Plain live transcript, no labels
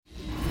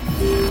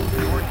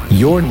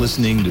You're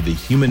listening to The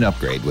Human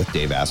Upgrade with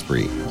Dave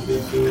Asprey,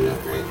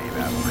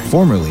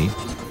 formerly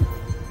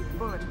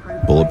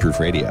Bulletproof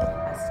Radio.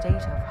 A state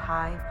of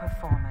high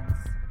performance.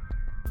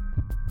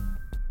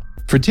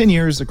 For 10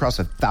 years, across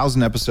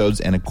 1,000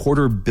 episodes and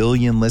 250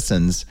 million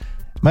listens,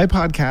 my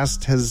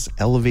podcast has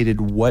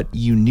elevated what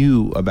you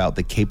knew about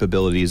the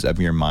capabilities of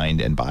your mind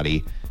and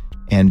body.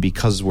 And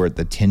because we're at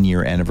the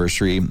 10-year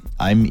anniversary,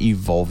 I'm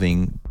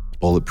evolving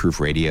Bulletproof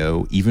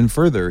Radio even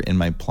further in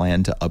my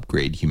plan to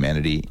upgrade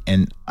humanity,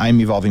 and I'm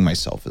evolving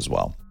myself as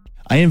well.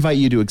 I invite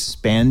you to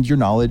expand your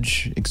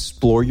knowledge,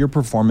 explore your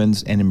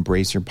performance, and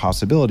embrace your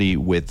possibility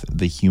with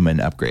The Human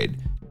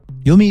Upgrade.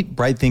 You'll meet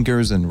bright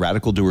thinkers and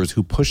radical doers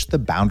who push the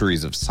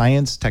boundaries of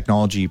science,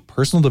 technology,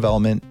 personal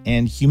development,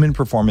 and human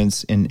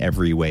performance in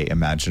every way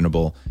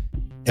imaginable.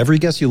 Every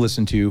guest you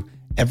listen to,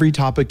 every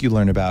topic you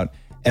learn about,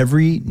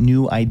 every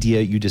new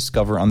idea you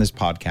discover on this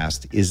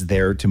podcast is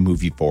there to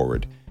move you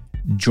forward.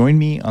 Join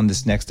me on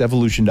this next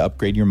evolution to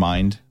upgrade your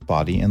mind,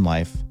 body, and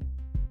life.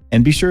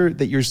 And be sure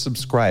that you're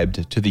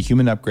subscribed to The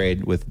Human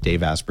Upgrade with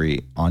Dave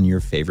Asprey on your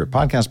favorite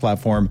podcast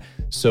platform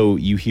so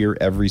you hear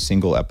every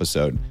single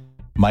episode.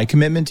 My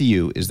commitment to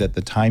you is that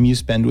the time you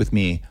spend with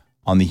me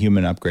on The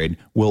Human Upgrade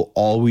will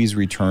always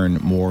return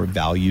more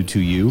value to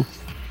you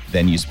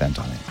than you spent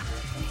on it.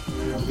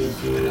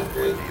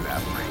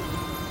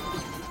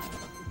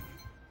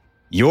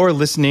 You're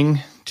listening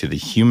to The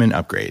Human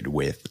Upgrade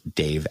with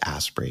Dave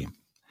Asprey.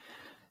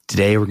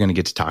 Today, we're going to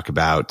get to talk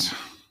about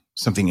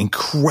something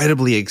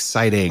incredibly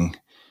exciting,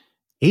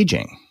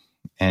 aging.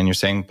 And you're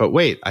saying, but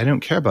wait, I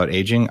don't care about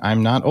aging.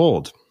 I'm not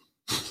old.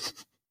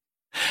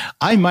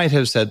 I might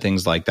have said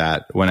things like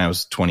that when I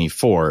was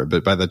 24,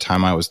 but by the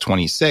time I was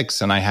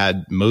 26 and I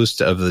had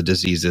most of the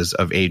diseases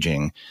of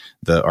aging,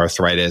 the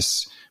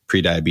arthritis,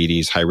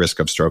 prediabetes, high risk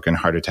of stroke and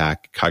heart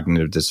attack,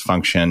 cognitive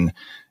dysfunction,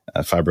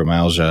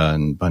 fibromyalgia,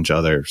 and a bunch of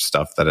other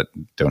stuff that I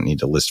don't need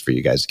to list for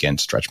you guys again,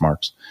 stretch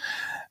marks.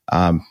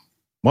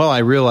 Well, I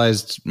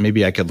realized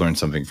maybe I could learn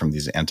something from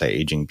these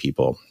anti-aging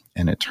people.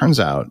 And it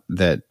turns out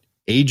that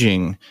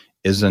aging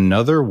is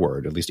another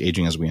word, at least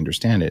aging as we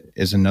understand it,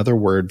 is another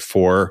word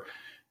for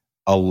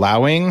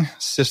allowing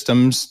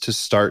systems to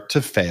start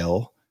to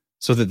fail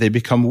so that they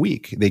become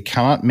weak. They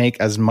cannot make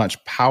as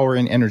much power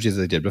and energy as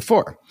they did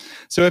before.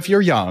 So if you're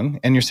young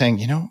and you're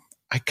saying,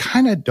 I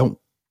don't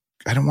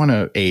want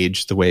to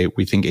age the way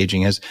we think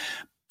aging is,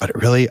 but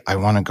really, I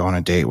want to go on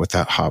a date with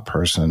that hot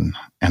person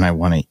and I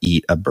want to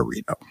eat a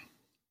burrito.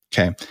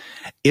 Okay.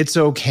 It's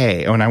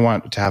okay. And I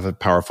want to have a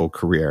powerful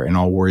career and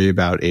I'll worry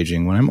about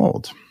aging when I'm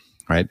old,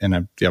 right?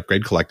 And the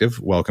Upgrade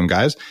Collective, welcome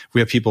guys. We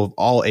have people of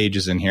all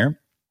ages in here.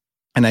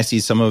 And I see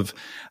some of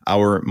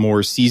our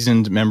more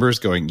seasoned members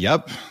going,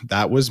 yep,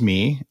 that was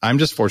me. I'm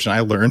just fortunate. I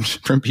learned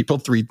from people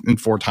 3 and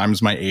 4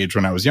 times my age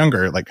when I was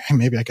younger, like, hey,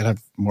 maybe I could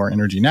have more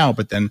energy now,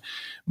 but then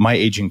my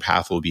aging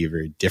path will be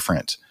very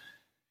different.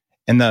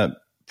 And the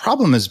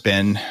problem has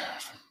been,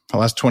 for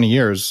the last 20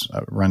 years,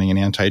 running an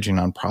anti-aging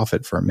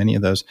nonprofit for many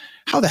of those,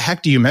 how the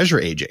heck do you measure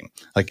aging?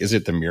 Like, is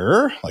it the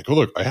mirror? Like, oh,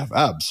 look, I have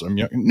abs. I'm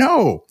young.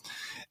 No.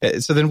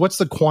 So then what's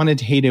the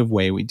quantitative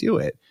way we do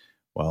it?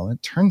 Well,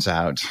 it turns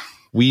out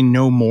we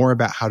know more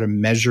about how to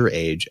measure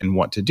age and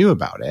what to do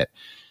about it.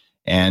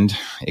 And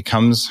it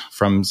comes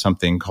from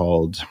something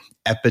called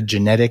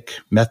epigenetic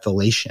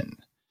methylation.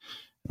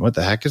 What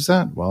the heck is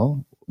that?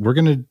 Well, we're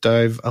going to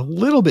dive a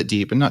little bit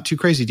deep and not too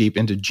crazy deep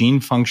into gene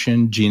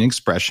function, gene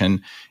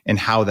expression, and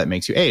how that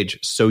makes you age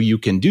so you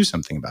can do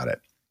something about it.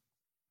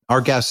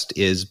 Our guest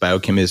is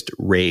biochemist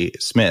Ray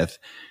Smith,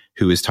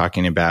 who is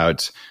talking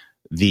about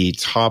the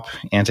top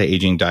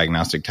anti-aging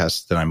diagnostic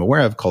test that I'm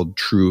aware of called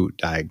True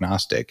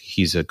Diagnostic.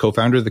 He's a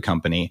co-founder of the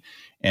company,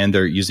 and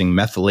they're using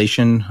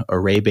methylation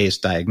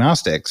array-based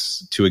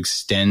diagnostics to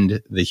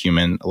extend the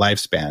human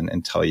lifespan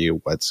and tell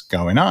you what's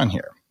going on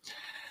here.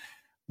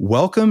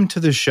 Welcome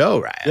to the show,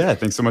 Ryan. Yeah,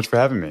 thanks so much for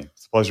having me.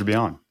 It's a pleasure to be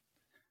on.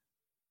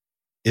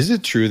 Is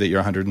it true that you're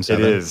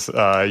 107? It is.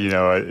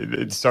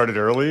 It started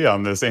early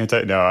on this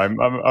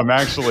I'm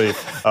actually,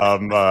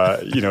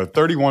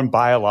 31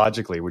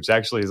 biologically, which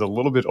actually is a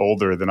little bit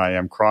older than I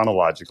am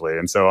chronologically.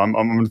 And so I'm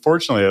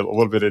unfortunately a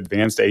little bit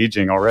advanced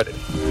aging already.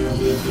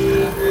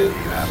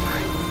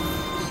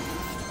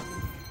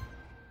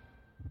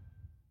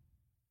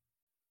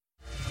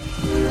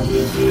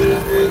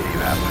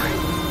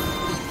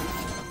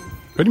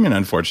 What do you mean,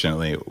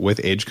 unfortunately? With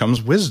age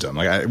comes wisdom.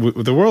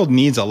 The world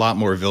needs a lot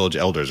more village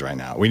elders right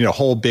now. We need a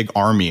whole big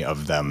army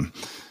of them,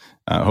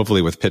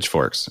 hopefully with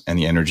pitchforks and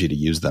the energy to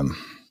use them.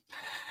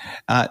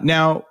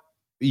 Now,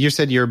 you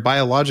said you're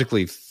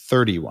biologically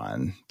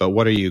 31, but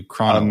what are you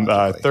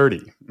chronologically? 30.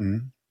 Mm-hmm.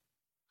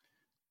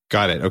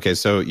 Got it. Okay,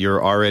 so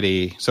you're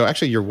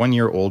 1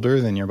 year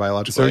older than your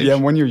biological age? So yeah,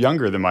 1 year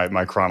younger than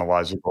my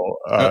chronological.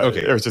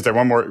 Okay. Or just say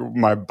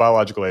my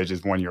biological age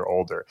is 1 year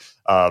older,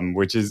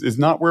 which is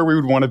not where we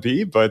would want to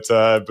be, but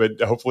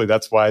hopefully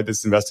that's why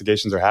these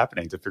investigations are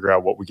happening to figure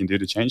out what we can do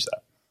to change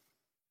that.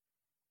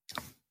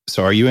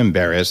 So are you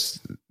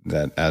embarrassed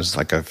that as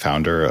like a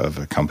founder of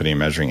a company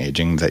measuring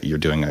aging that you're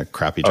doing a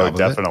crappy job of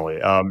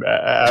definitely.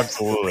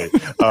 Absolutely.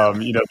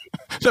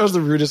 That was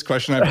the rudest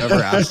question I've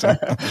ever asked him.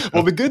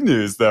 Well, the good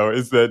news, though,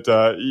 is that,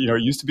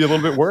 it used to be a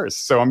little bit worse.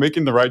 So I'm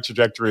making the right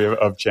trajectory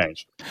of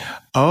change.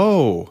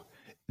 Oh,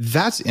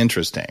 that's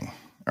interesting.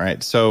 All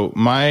right. So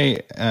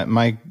my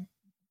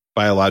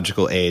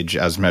biological age,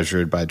 as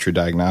measured by True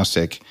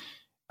Diagnostic,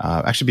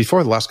 actually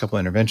before the last couple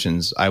of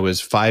interventions, I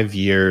was 5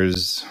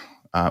 years.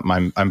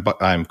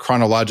 I'm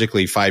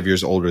chronologically 5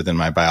 years older than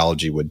my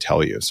biology would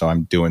tell you. So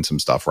I'm doing some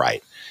stuff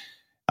right.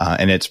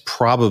 And it's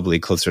probably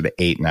closer to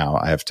 8 now.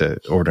 I have to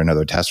order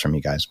another test from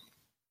you guys.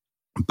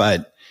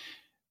 But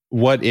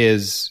what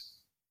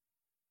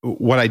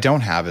I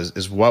don't have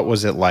is what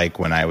was it like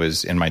when I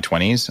was in my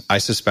 20s? I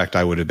suspect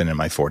I would have been in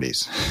my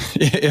 40s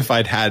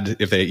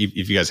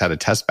if you guys had a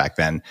test back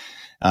then,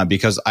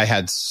 because I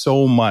had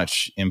so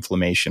much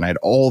inflammation. I had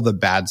all the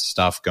bad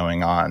stuff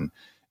going on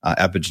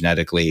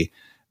epigenetically,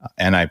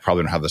 and I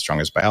probably don't have the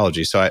strongest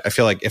biology. So I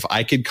feel like if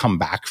I could come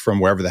back from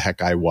wherever the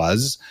heck I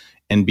was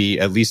and be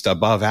at least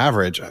above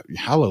average,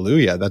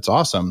 hallelujah, that's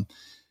awesome.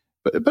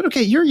 But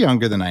okay, you're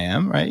younger than I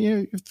am, right?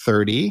 You're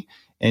 30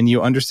 and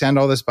you understand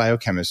all this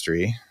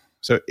biochemistry.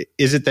 So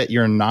is it that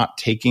you're not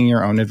taking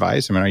your own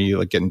advice? I mean, are you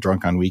like getting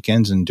drunk on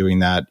weekends and doing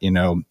that,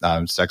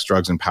 sex,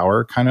 drugs, and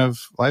power kind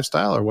of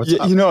lifestyle, or what's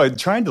up? I'm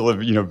trying to live,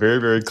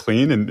 very, very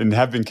clean and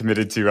have been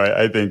committed to,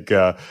 I think,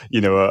 a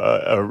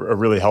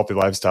really healthy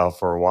lifestyle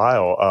for a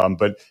while.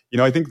 But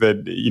I think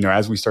that,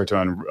 as we start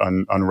to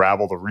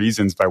unravel the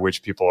reasons by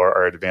which people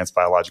are at advanced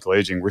biological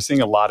aging, we're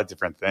seeing a lot of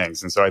different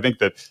things. And so I think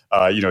that,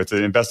 it's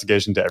an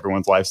investigation to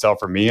everyone's lifestyle.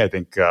 For me, I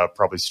think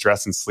probably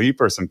stress and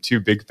sleep are some two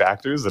big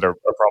factors that are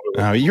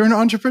probably... You're an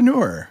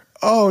entrepreneur.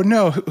 Oh,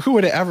 no. Who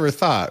would have ever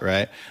thought,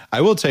 right? I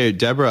will tell you,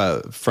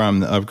 Deborah from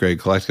the Upgrade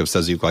Collective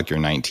says you look like you're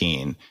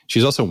 19.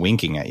 She's also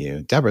winking at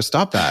you. Deborah,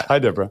 stop that. Hi,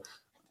 Deborah.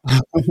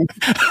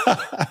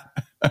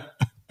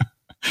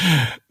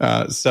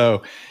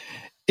 So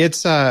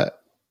it's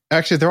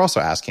actually, they're also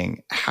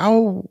asking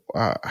how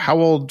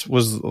old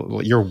was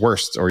your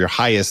worst or your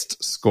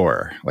highest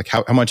score? Like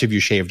how much have you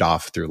shaved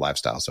off through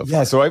lifestyle so far?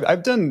 Yeah, so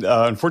I've done,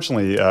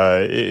 unfortunately,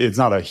 it's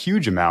not a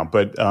huge amount,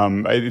 but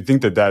I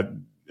think that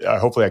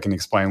hopefully I can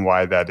explain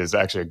why that is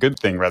actually a good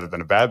thing rather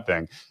than a bad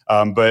thing.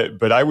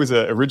 But I was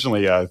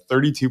originally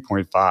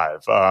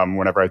 32.5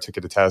 whenever I took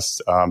a test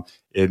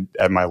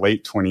at my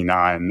late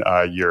 29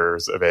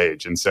 years of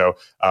age. And so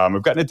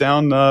I've gotten it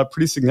down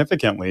pretty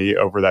significantly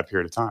over that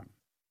period of time.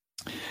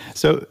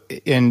 So,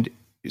 and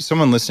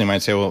someone listening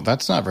might say, well,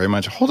 that's not very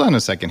much. Hold on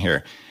a second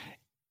here.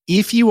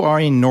 If you are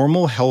a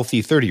normal,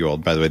 healthy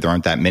 30-year-old, by the way, there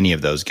aren't that many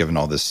of those given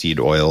all the seed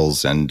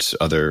oils and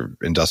other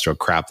industrial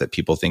crap that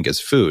people think is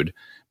food.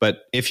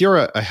 But if you're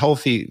a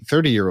healthy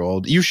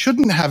 30-year-old, you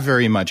shouldn't have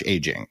very much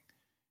aging,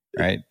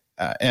 right?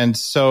 And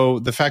so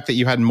the fact that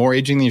you had more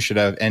aging than you should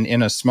have, and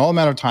in a small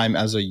amount of time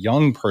as a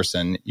young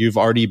person, you've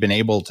already been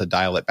able to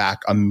dial it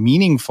back a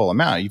meaningful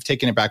amount. You've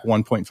taken it back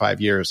 1.5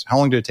 years. How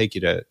long did it take you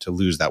to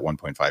lose that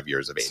 1.5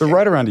 years of aging? So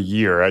right around a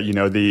year, and you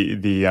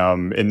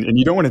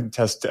don't want to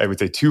test, I would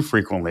say, too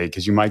frequently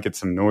because you might get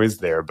some noise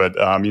there. But,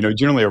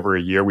 generally over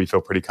a year, we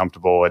feel pretty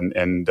comfortable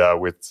and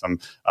with some,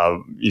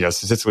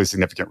 statistically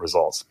significant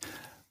results.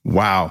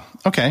 Wow.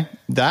 Okay.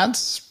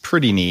 That's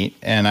pretty neat.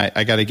 And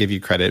I got to give you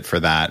credit for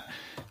that.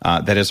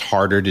 That is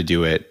harder to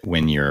do it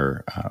when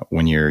you're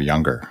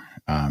younger.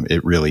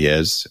 It really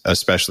is,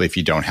 especially if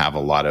you don't have a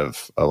lot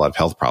of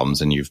health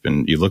problems and you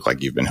look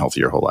like you've been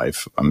healthy your whole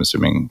life. I'm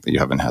assuming that you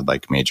haven't had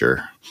like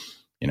major,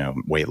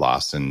 weight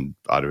loss and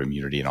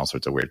autoimmunity and all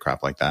sorts of weird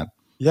crap like that.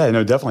 Yeah,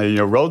 no,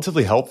 definitely,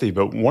 relatively healthy.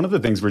 But one of the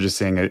things we're just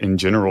seeing in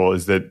general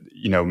is that,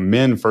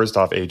 men first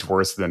off age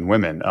worse than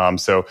women.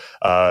 So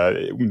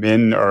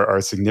men are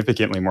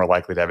significantly more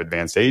likely to have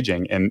advanced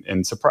aging.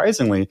 And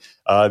surprisingly,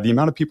 the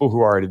amount of people who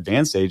are at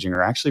advanced aging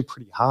are actually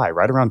pretty high,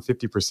 right around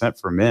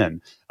 50% for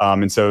men.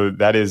 And so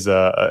that is,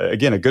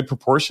 again, a good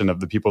proportion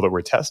of the people that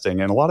we're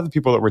testing. And a lot of the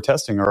people that we're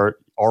testing are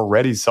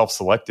already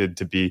self-selected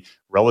to be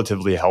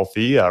relatively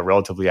healthy,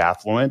 relatively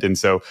affluent. And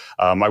so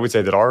I would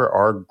say that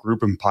our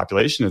group and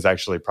population is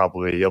actually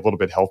probably a little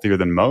bit healthier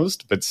than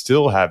most, but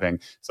still having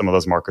some of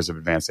those markers of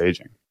advanced aging.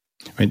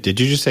 Wait, did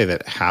you just say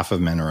that half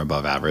of men are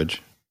above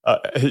average?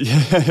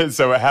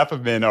 So half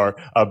of men are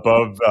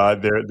above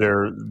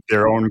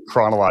their own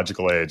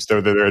chronological age.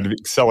 So they're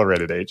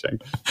accelerated aging.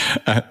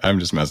 I'm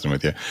just messing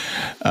with you.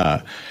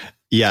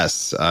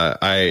 Yes,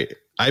 I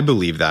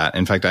believe that.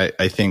 In fact,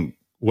 I think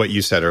what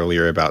you said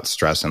earlier about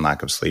stress and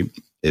lack of sleep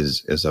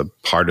is a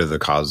part of the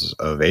cause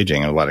of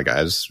aging. And a lot of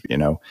guys,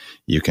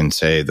 you can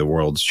say the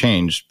world's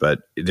changed,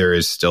 but there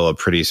is still a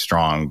pretty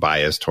strong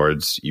bias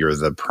towards you're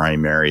the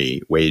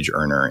primary wage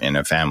earner in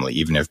a family,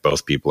 even if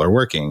both people are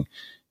working.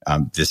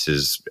 This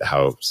is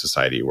how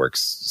society works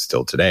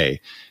still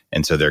today.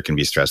 And so there can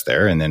be stress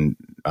there. And then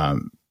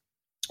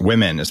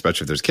women,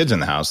 especially if there's kids in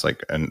the house,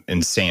 like an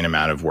insane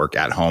amount of work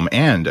at home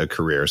and a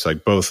career. So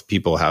like both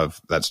people have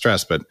that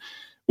stress, but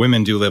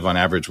women do live on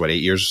average, 8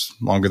 years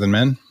longer than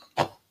men?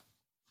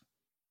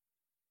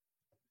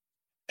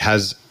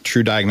 Has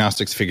True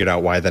Diagnostics figured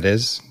out why that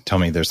is? Tell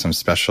me there's some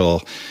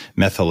special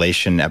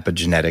methylation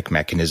epigenetic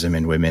mechanism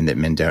in women that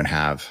men don't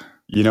have.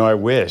 I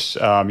wish.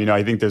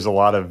 I think there's a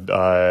lot of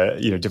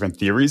different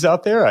theories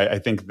out there. I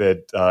think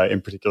that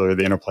in particular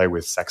the interplay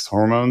with sex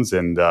hormones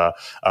and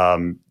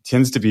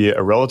tends to be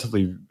a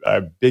relatively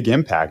big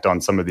impact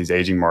on some of these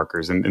aging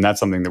markers, and that's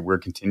something that we're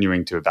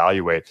continuing to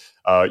evaluate.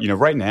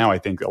 Right now, I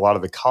think a lot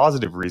of the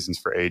causative reasons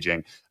for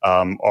aging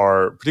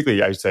are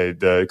particularly, I would say,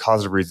 the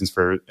causative reasons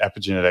for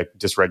epigenetic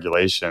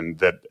dysregulation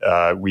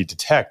that we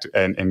detect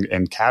and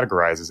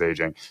categorize as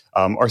aging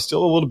are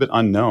still a little bit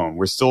unknown.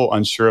 We're still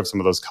unsure of some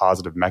of those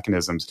causative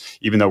mechanisms,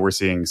 even though we're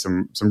seeing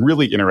some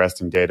really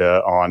interesting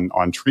data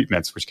on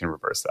treatments which can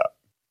reverse that.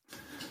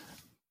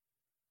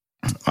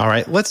 All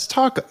right, let's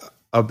talk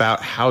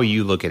about how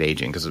you look at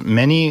aging, because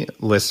many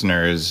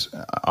listeners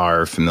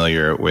are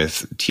familiar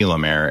with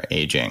telomere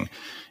aging.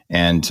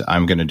 And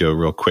I'm going to do a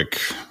real quick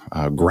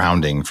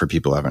grounding for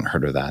people who haven't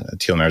heard of that.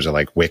 Telomeres are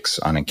like wicks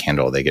on a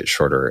candle. They get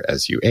shorter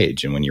as you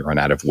age. And when you run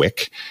out of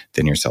wick,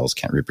 then your cells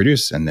can't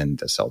reproduce and then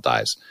the cell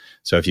dies.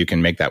 So if you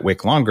can make that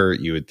wick longer,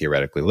 you would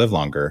theoretically live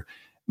longer.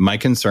 My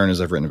concern,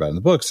 as I've written about in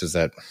the books, is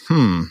that,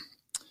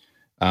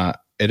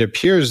 it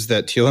appears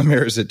that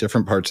telomeres at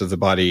different parts of the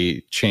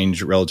body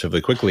change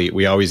relatively quickly.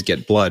 We always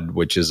get blood,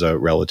 which is a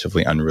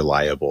relatively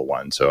unreliable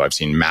one. So I've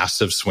seen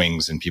massive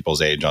swings in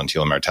people's age on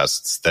telomere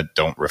tests that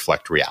don't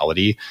reflect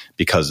reality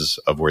because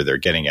of where they're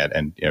getting it.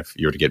 And if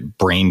you were to get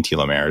brain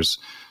telomeres,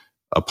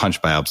 a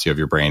punch biopsy of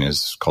your brain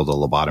is called a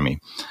lobotomy.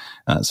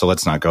 So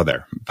let's not go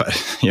there. But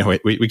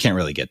we can't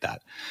really get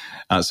that.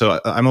 So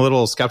I'm a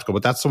little skeptical,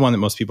 but that's the one that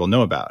most people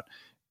know about.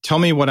 Tell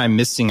me what I'm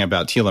missing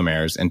about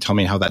telomeres and tell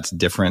me how that's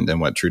different than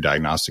what True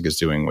Diagnostic is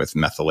doing with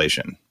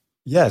methylation.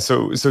 Yeah,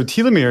 so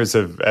telomeres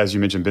have, as you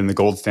mentioned, been the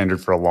gold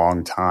standard for a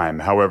long time.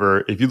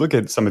 However, if you look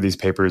at some of these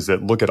papers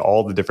that look at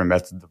all the different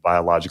methods of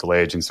biological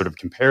age and sort of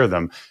compare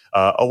them,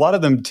 a lot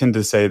of them tend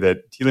to say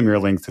that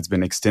telomere length has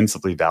been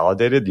extensively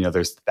validated.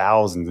 There's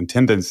thousands and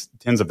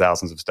tens of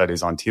thousands of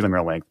studies on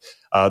telomere length.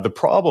 The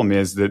problem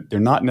is that they're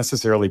not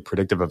necessarily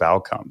predictive of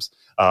outcomes.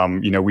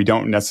 We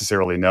don't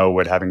necessarily know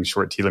what having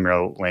short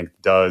telomere length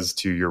does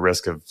to your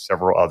risk of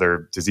several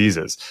other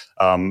diseases.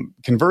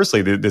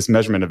 Conversely, this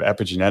measurement of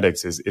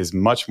epigenetics is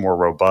much more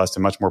robust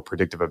and much more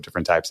predictive of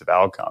different types of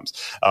outcomes.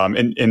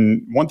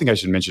 And one thing I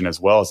should mention as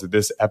well is that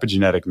this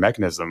epigenetic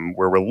mechanism,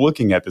 where we're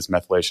looking at this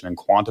methylation and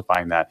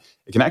quantifying that,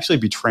 it can actually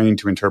be trained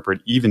to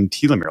interpret even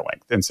telomere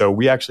length. And so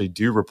we actually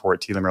do report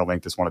telomere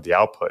length as one of the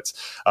outputs.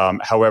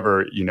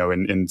 However,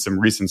 in some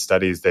recent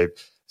studies, they've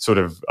sort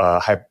of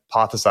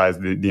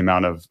hypothesized the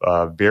amount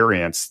of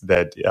variance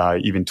that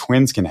even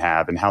twins can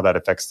have and how that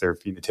affects their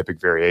phenotypic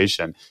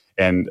variation.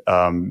 And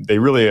they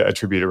really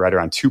attribute it right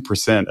around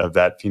 2% of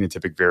that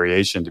phenotypic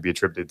variation to be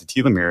attributed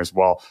to telomeres,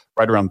 while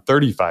right around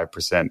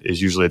 35% is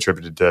usually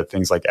attributed to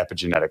things like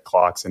epigenetic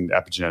clocks and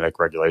epigenetic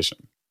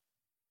regulation.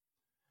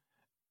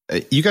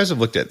 You guys have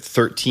looked at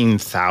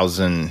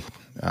 13,000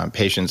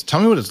 patients. Tell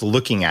me what it's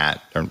looking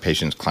at, or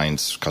patients,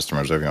 clients,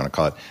 customers, whatever you want to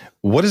call it.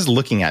 What does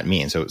looking at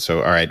mean? So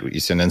all right,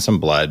 you send in some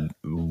blood.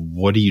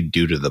 What do you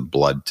do to the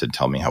blood to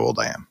tell me how old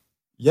I am?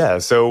 Yeah,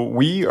 so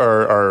we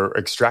are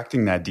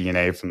extracting that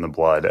DNA from the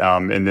blood.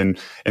 And then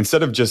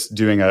instead of just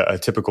doing a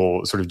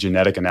typical sort of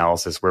genetic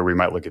analysis where we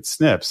might look at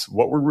SNPs,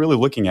 what we're really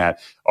looking at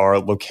are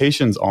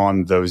locations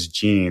on those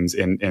genes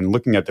and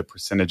looking at the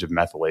percentage of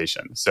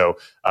methylation. So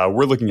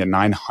we're looking at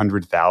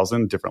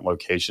 900,000 different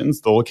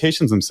locations. The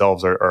locations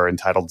themselves are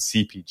entitled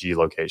CPG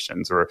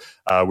locations, or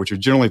which are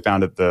generally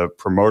found at the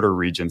promoter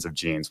regions of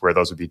genes, where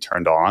those would be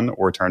turned on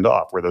or turned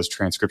off, where those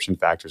transcription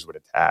factors would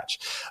attach.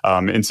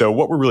 And so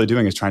what we're really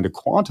doing is trying to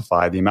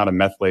quantify the amount of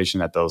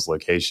methylation at those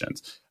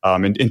locations.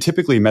 And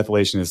typically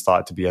methylation is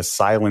thought to be a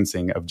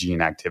silencing of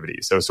gene activity.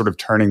 So sort of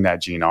turning that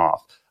gene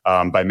off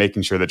by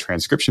making sure that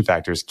transcription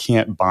factors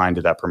can't bind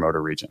to that promoter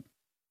region.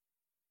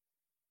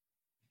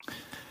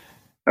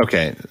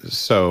 Okay,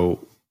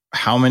 so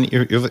how many,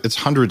 it's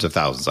hundreds of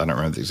thousands, I don't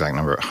remember the exact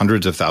number,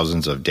 hundreds of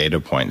thousands of data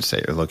points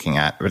that you're looking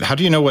at. But how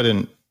do you know what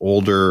an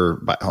older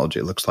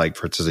biology looks like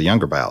versus a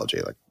younger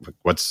biology? Like,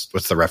 what's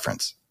the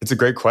reference? It's a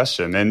great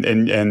question,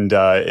 and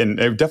I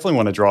definitely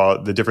want to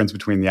draw the difference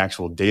between the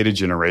actual data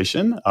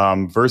generation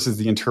versus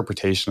the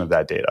interpretation of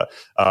that data.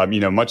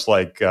 Much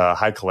like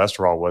high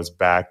cholesterol was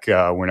back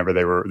whenever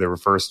they were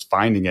first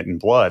finding it in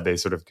blood, they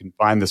sort of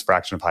confined this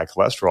fraction of high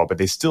cholesterol, but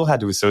they still had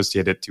to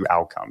associate it to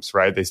outcomes,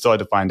 right? They still had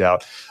to find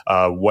out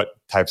what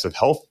types of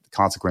health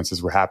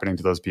consequences were happening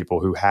to those people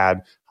who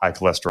had high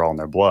cholesterol in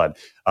their blood.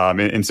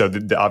 And so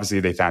obviously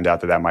they found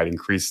out that might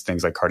increase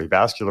things like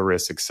cardiovascular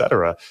risks, et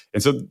cetera.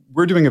 And so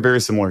we're doing a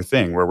very similar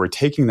thing where we're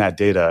taking that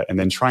data and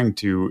then trying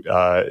to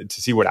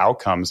see what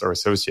outcomes are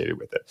associated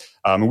with it.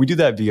 And we do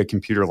that via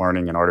computer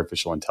learning and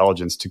artificial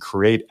intelligence to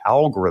create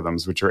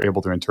algorithms which are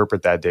able to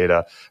interpret that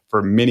data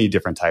for many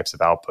different types of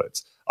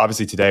outputs.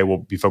 Obviously, today we'll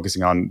be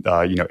focusing on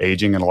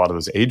aging and a lot of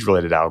those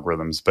age-related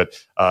algorithms, but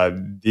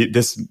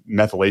this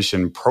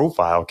methylation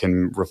profile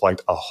can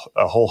reflect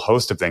a whole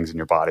host of things in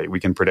your body. We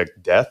can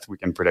predict death, we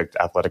can predict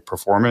athletic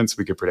performance,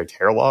 we can predict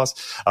hair loss.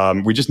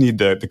 We just need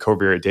the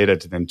covariate data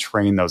to then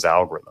train those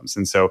algorithms.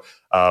 And so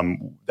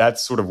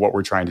that's sort of what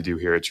we're trying to do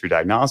here at True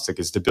Diagnostic,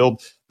 is to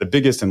build the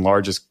biggest and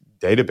largest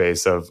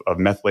database of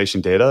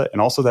methylation data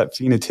and also that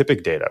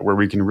phenotypic data where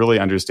we can really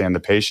understand the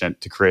patient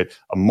to create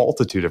a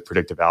multitude of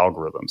predictive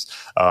algorithms.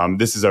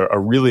 This is a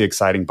really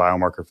exciting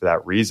biomarker for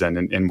that reason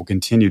and will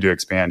continue to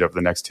expand over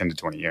the next 10 to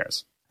 20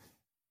 years.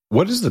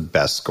 What is the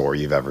best score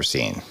you've ever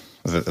seen?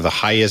 The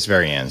highest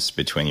variance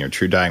between your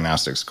true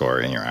diagnostic score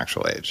and your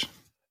actual age?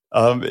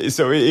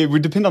 So it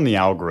would depend on the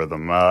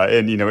algorithm,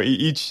 and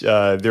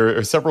there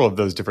are several of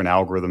those different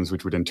algorithms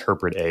which would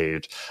interpret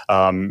age,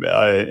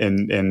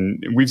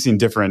 and we've seen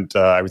different,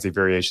 I would say,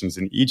 variations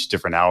in each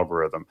different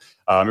algorithm.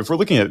 If we're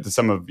looking at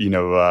some of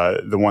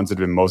the ones that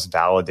have been most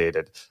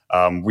validated,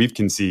 we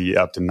can see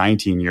up to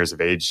 19 years of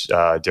age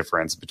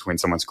difference between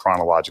someone's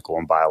chronological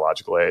and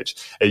biological age.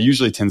 It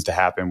usually tends to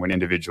happen when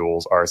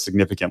individuals are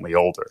significantly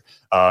older,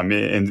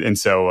 and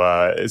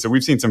so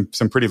we've seen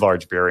some pretty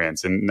large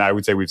variance, and I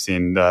would say we've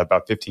seen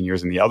about 15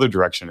 years in the other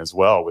direction as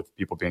well, with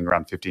people being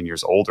around 15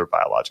 years older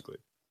biologically.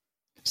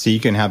 So you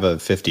can have a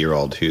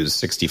 50-year-old who's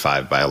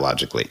 65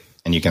 biologically,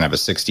 and you can have a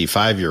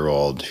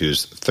 65-year-old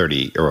who's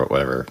 30 or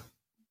whatever.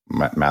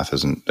 Math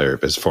isn't there,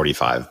 is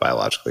 45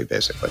 biologically,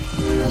 basically.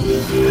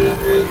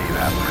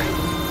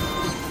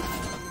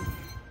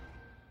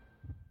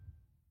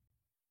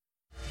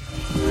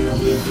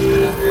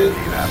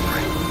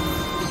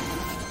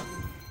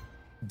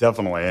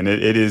 Definitely. And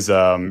it is,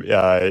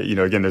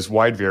 again, there's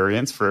wide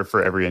variance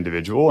for every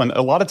individual. And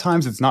a lot of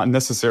times it's not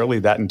necessarily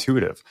that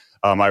intuitive.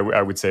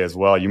 I would say as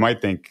well, you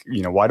might think,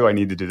 why do I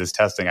need to do this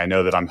testing? I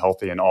know that I'm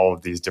healthy in all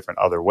of these different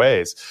other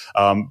ways.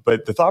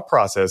 But the thought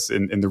process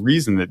and the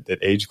reason that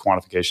age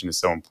quantification is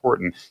so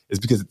important is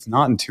because it's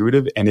not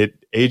intuitive, and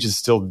age is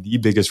still the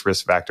biggest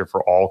risk factor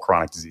for all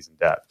chronic disease and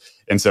death.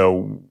 And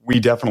so we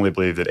definitely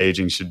believe that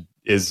aging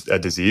is a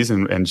disease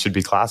and should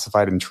be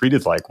classified and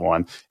treated like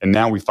one. And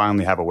now we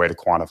finally have a way to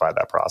quantify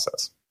that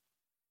process.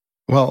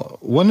 Well,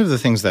 one of the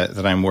things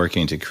that I'm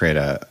working to create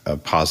a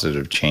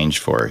positive change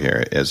for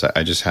here is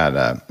I just had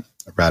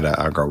Radha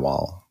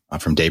Agrawal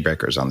from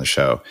Daybreakers on the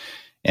show,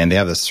 and they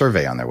have a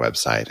survey on their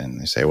website,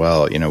 and they say,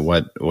 well,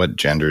 what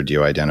gender do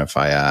you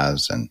identify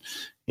as? And,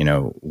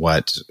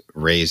 what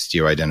race do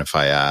you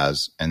identify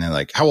as? And they're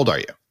like, how old are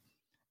you?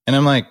 And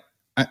I'm like,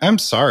 I'm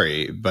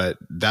sorry, but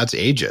that's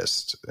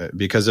ageist,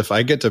 because if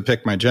I get to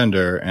pick my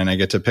gender and I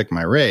get to pick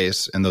my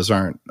race, and those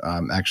aren't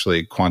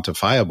actually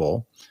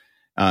quantifiable,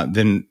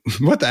 then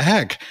what the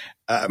heck?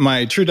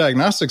 My true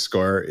diagnostic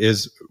score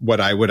is what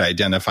I would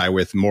identify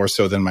with more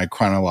so than my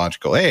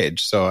chronological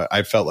age. So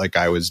I felt like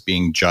I was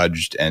being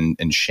judged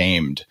and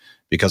shamed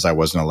because I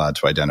wasn't allowed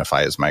to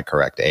identify as my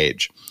correct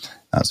age.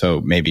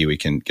 So maybe we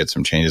can get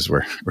some changes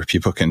where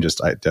people can just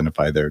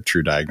identify their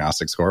true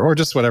diagnostic score, or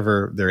just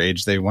whatever their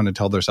age they want to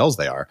tell themselves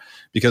they are,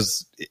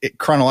 because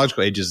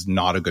chronological age is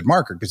not a good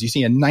marker, because you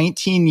see a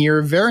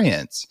 19-year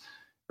variance,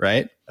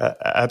 right?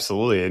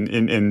 Absolutely.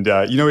 And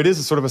it is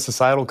a sort of a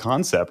societal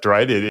concept,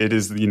 right? It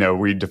is,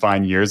 we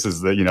define years as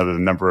the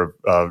number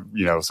of,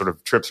 sort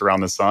of trips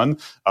around the sun.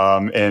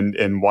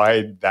 And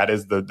why that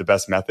is the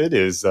best method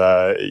is,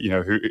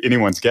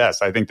 anyone's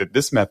guess. I think that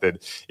this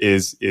method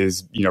is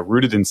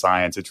rooted in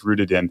science. It's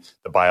rooted in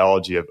the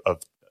biology of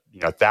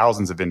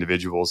thousands of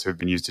individuals who have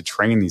been used to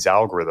train these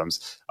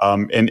algorithms.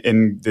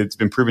 And it's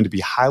been proven to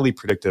be highly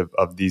predictive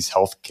of these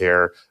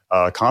healthcare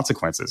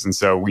consequences. And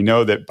so we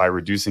know that by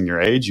reducing your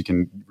age, you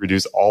can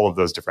reduce all of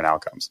those different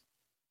outcomes.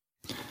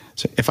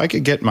 So if I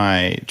could get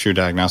my true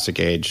diagnostic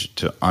age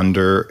to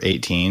under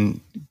 18,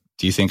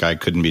 do you think I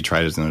couldn't be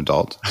tried as an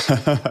adult?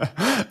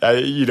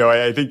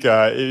 I think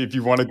if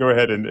you want to go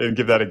ahead and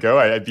give that a go,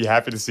 I'd be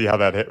happy to see how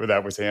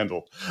that was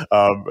handled.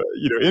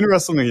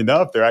 Interestingly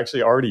enough, they're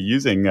actually already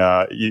using,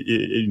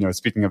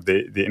 speaking of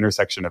the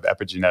intersection of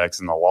epigenetics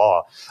and the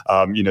law,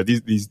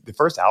 the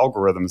first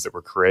algorithms that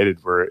were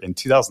created were in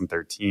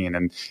 2013,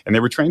 and they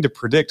were trained to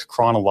predict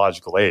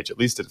chronological age, at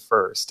least at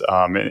first.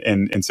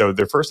 And so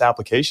their first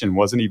application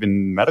wasn't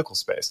even medical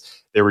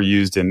space. They were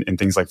used in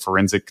things like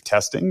forensic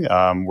testing,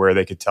 where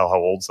they could tell how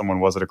old someone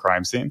was at a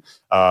crime scene,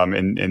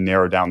 and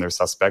narrow down their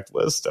suspect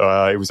list.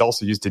 It was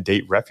also used to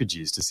date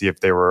refugees to see if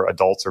they were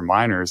adults or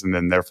minors, and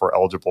then therefore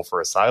eligible for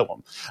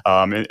asylum.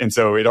 And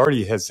so it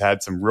already has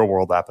had some real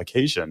world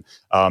application.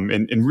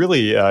 And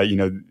really,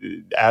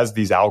 as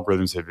these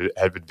algorithms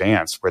have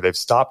advanced, where they've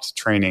stopped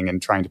training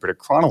and trying to predict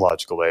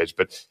chronological age,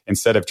 but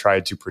instead have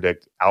tried to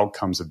predict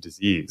outcomes of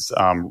disease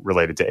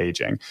related to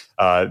aging,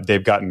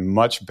 they've gotten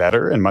much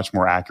better and much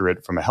more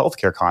accurate from a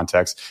healthcare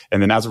context.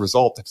 And then as a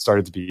result, have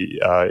started to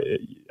be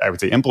I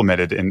would say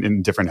implemented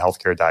in different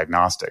healthcare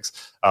diagnostics.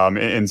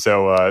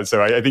 So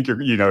I think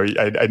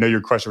I know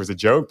your question was a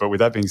joke, but with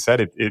that being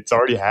said, it's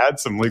already had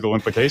some legal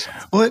implications.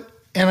 Well,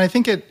 and I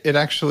think it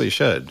actually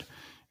should.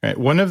 Right?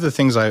 One of the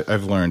things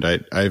I've learned,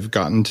 I've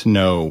gotten to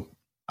know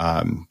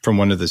from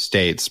one of the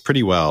states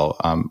pretty well,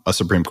 a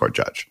Supreme Court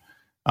judge.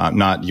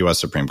 Not U.S.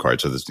 Supreme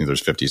Court, so there's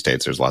 50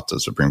 states, there's lots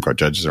of Supreme Court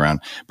judges around.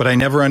 But I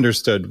never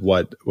understood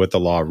what the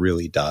law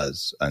really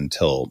does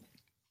until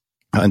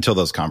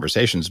those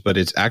conversations. But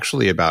it's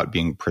actually about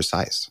being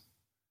precise.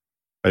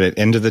 But at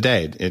the end of the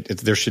day,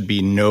 there should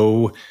be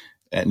no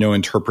no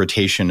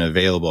interpretation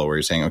available where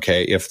you're saying,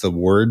 okay, if the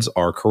words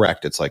are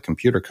correct, it's like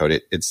computer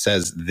code. It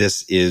says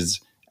this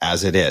is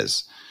as it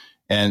is.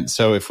 And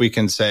so if we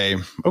can say,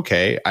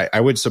 okay, I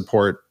would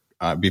support,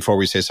 before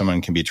we say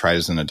someone can be tried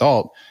as an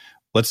adult,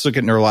 let's look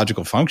at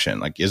neurological function.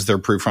 Like, is their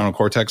prefrontal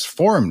cortex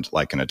formed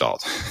like an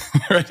adult?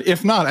 Right?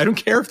 If not, I don't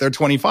care if they're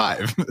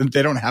 25.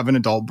 They don't have an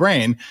adult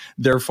brain.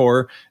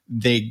 Therefore,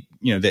 they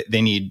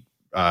need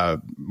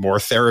more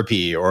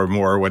therapy or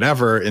more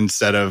whatever,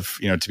 instead of,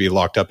 to be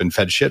locked up and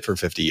fed shit for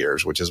 50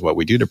 years, which is what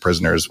we do to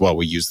prisoners while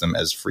we use them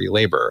as free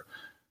labor,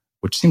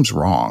 which seems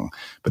wrong,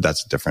 but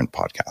that's a different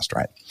podcast,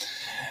 right?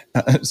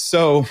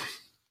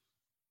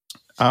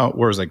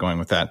 Where was I going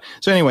with that?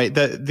 So anyway,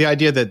 the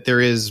idea that there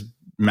is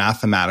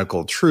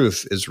mathematical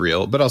truth is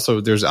real, but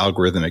also there's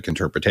algorithmic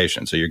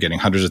interpretation. So you're getting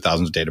hundreds of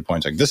thousands of data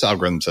points, like this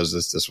algorithm says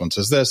this one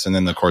says this, and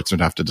then the courts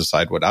would have to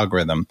decide what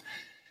algorithm.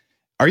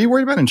 Are you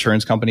worried about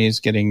insurance companies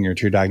getting your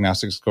true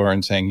diagnostic score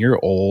and saying you're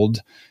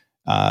old,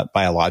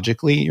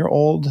 biologically you're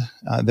old,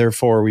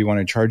 therefore we want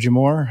to charge you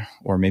more,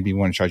 or maybe we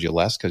want to charge you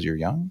less because you're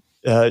young?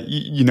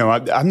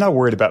 I'm not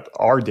worried about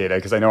our data,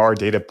 because I know our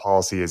data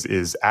policy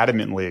is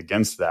adamantly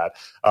against that.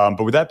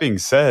 But with that being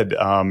said,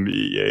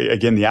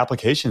 again, the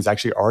application has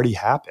actually already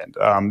happened.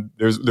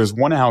 There's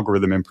one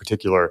algorithm in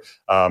particular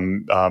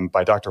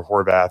by Dr.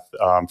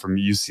 Horvath from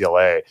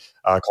UCLA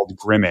called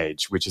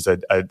GrimAge, which is a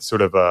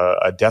sort of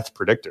a death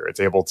predictor.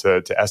 It's able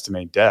to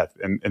estimate death,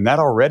 and that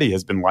already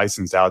has been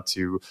licensed out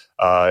to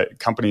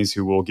companies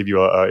who will give you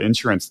a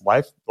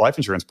life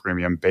insurance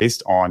premium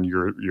based on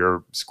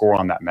your score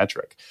on that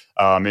metric.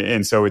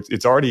 And so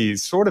it's already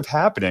sort of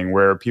happening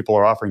where people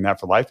are offering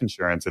that for life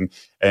insurance,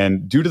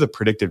 and due to the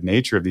predictive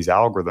nature of these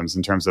algorithms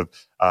in terms of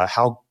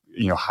how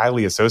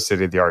highly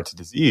associated they are to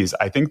disease,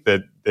 I think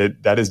that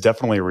is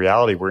definitely a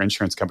reality where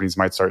insurance companies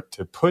might start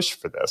to push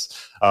for this.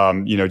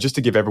 Just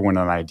to give everyone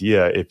an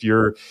idea, if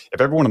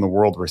everyone in the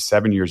world were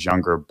 7 years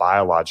younger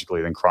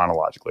biologically than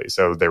chronologically,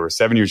 so they were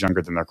 7 years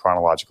younger than their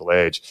chronological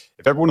age,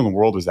 if everyone in the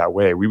world was that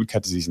way, we would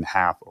cut disease in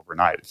half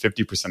overnight.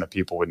 50% of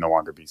people would no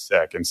longer be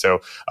sick. And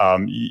so,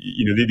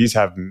 these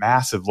have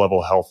massive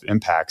level health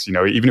impacts.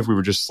 Even if we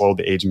were just slow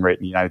the aging rate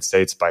in the United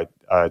States by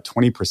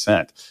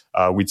 20%,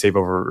 we'd save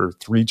over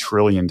 $3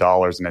 trillion in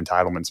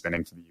entitlement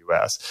spending for the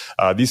U.S.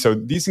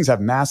 These things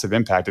have massive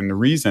impact. And the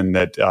reason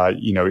that,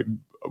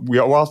 we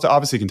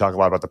obviously can talk a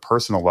lot about the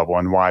personal level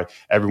and why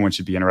everyone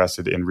should be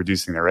interested in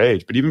reducing their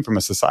age. But even from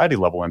a society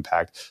level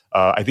impact,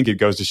 I think it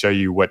goes to show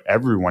you what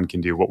everyone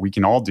can do, what we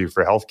can all do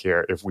for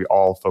healthcare if we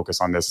all focus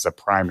on this as a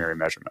primary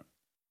measurement.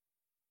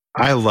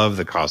 I love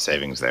the cost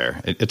savings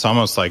there. It's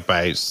almost like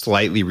by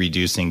slightly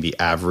reducing the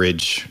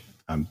average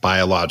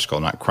biological,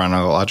 not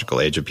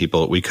chronological age of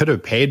people, we could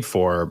have paid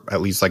for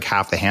at least like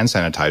half the hand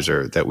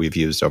sanitizer that we've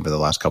used over the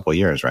last couple of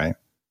years, right?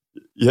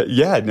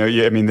 I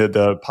mean,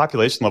 the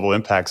population level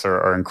impacts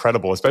are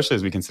incredible, especially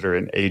as we consider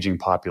an aging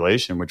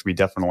population, which we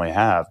definitely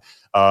have.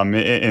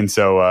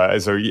 So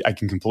I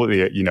can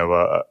completely,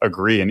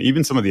 agree. And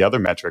even some of the other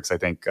metrics, I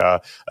think,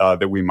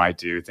 that we might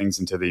do, things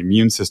into the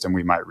immune system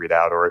we might read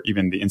out, or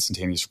even the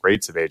instantaneous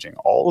rates of aging,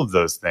 all of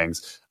those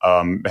things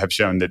have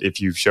shown that if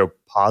you show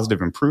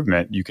positive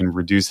improvement, you can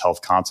reduce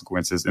health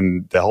consequences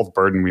and the health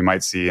burden we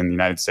might see in the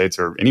United States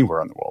or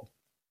anywhere in the world.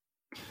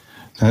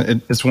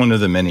 It's one of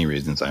the many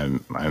reasons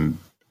I'm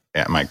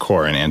at my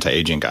core an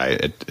anti-aging guy.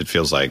 It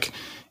feels like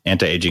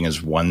anti-aging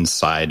is one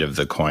side of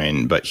the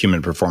coin, but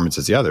human performance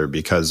is the other,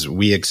 because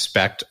we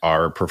expect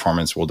our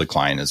performance will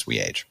decline as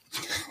we age.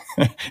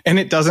 And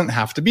it doesn't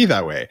have to be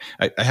that way.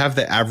 I have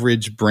the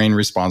average brain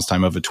response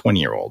time of a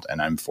 20-year-old,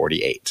 and I'm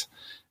 48.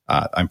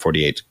 I'm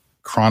 48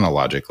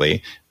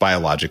 chronologically.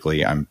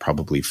 Biologically, I'm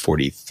probably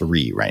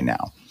 43 right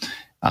now.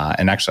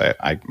 And actually,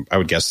 I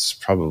would guess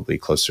probably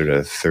closer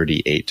to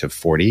 38 to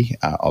 40.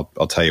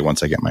 I'll tell you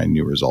once I get my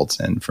new results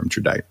in from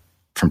True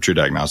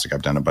Diagnostic.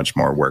 I've done a bunch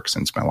more work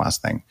since my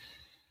last thing.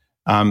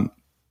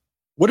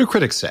 What do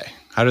critics say?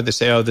 How do they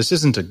say, oh, this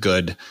isn't a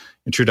good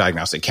True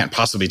Diagnostic, can't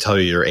possibly tell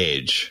you your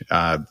age?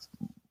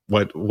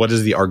 What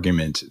is the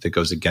argument that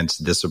goes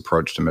against this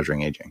approach to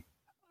measuring aging?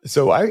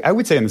 So I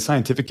would say in the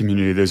scientific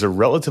community, there's a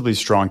relatively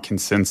strong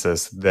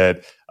consensus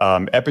that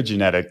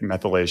epigenetic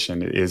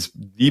methylation is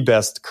the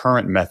best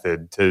current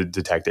method to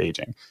detect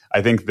aging.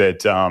 I think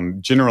that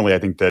generally,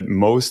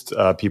 most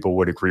people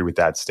would agree with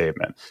that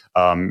statement,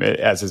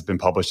 as has been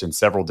published in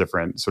several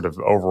different sort of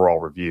overall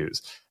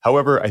reviews.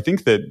 However, I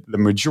think that the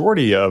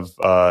majority of,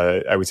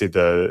 I would say,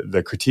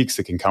 the critiques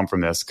that can come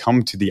from this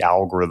come to the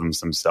algorithms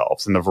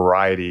themselves and the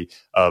variety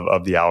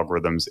of the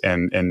algorithms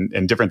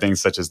and different things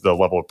such as the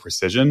level of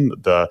precision,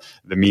 the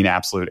mean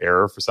absolute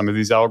error for some of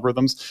these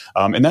algorithms.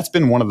 And that's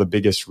been one of the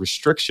biggest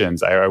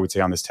restrictions, I would say,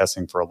 on this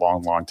testing for a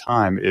long, long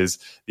time, is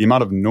the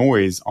amount of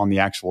noise on the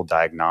actual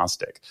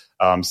diagnostic.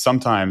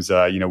 Sometimes,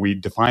 we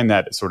define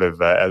that sort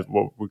of as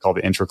what we call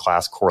the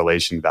intra-class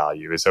correlation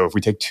value. So if we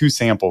take two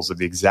samples of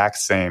the exact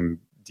same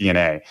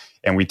DNA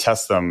and we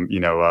test them,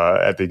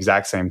 at the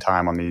exact same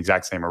time on the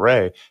exact same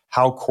array,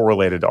 how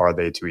correlated are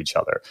they to each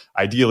other?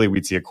 Ideally,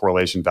 we'd see a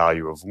correlation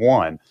value of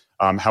 1.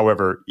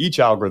 However, each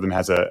algorithm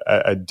has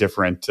a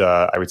different,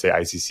 I would say,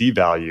 ICC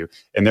value,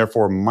 and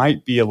therefore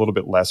might be a little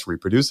bit less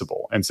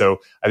reproducible. And so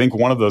I think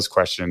one of those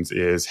questions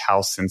is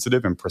how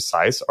sensitive and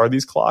precise are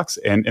these clocks?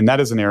 And that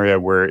is an area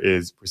where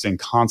we're seeing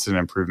constant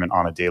improvement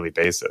on a daily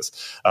basis,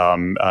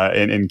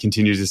 and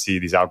continue to see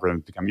these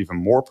algorithms become even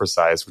more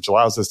precise, which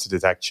allows us to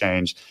detect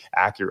change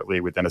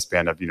accurately within a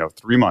span of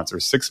 3 months or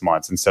 6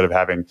 months instead of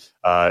having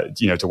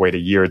to wait a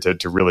year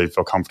to really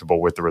feel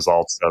comfortable with the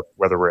results of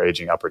whether we're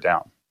aging up or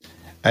down.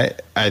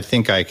 I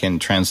think I can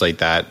translate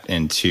that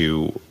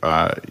into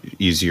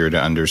easier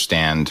to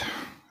understand.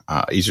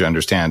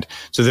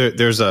 So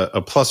there's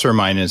a plus or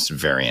minus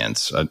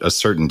variance, a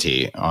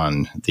certainty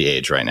on the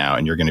age right now,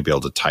 and you're going to be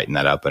able to tighten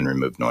that up and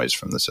remove noise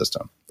from the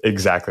system.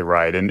 Exactly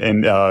right.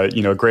 And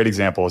a great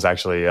example is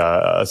actually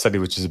a study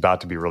which is about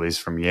to be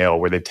released from Yale,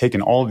 where they've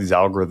taken all of these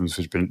algorithms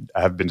which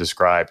have been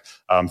described,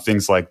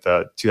 things like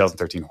the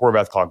 2013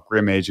 Horvath clock,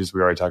 Grimm ages,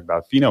 we already talked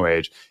about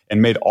PhenoAge,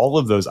 and made all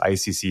of those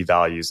ICC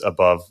values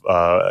above,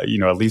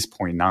 at least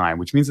 0.9,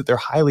 which means that they're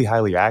highly,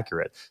 highly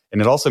accurate.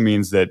 And it also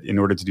means that in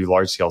order to do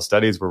large-scale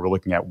studies where we're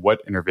looking at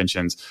what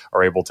interventions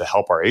are able to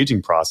help our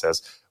aging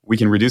process, we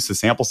can reduce the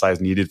sample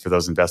size needed for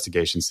those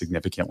investigations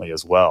significantly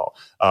as well.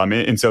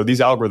 And so these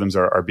algorithms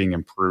are being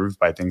improved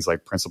by things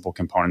like principal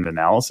component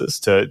analysis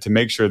to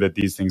make sure that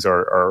these things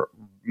are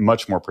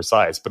much more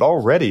precise. But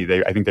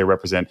already, I think they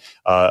represent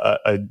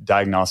a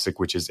diagnostic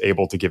which is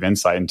able to give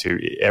insight into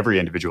every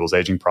individual's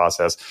aging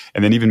process,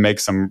 and then even make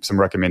some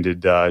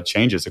recommended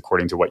changes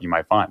according to what you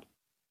might find.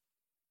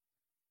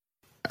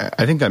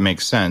 I think that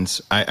makes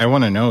sense. I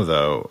want to know,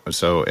 though,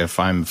 so if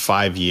I'm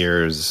 5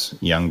 years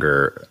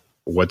younger,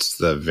 what's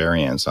the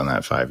variance on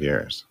that 5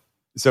 years?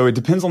 So it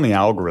depends on the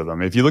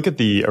algorithm. If you look at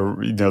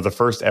the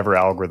first ever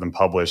algorithm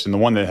published, and the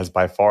one that has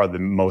by far the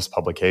most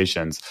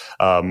publications,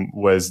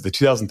 was the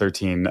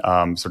 2013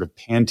 sort of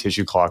pan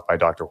tissue clock by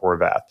Dr.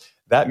 Horvath.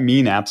 That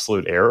mean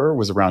absolute error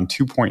was around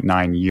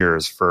 2.9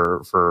 years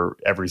for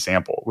every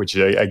sample, which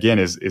again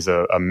is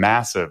a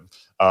massive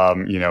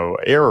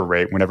error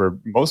rate whenever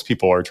most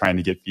people are trying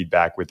to get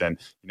feedback within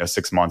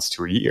 6 months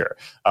to a year.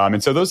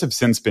 And so those have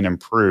since been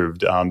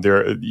improved.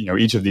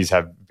 Each of these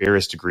have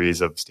various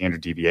degrees of standard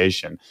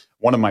deviation.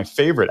 One of my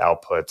favorite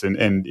outputs,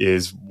 and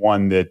is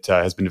one that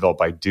has been developed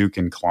by Duke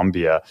and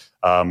Columbia,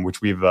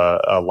 which we've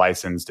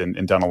licensed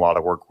and done a lot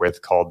of work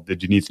with, called the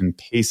Duniethen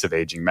Pace of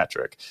Aging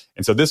metric.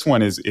 And so this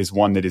one is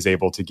one that is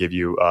able to give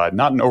you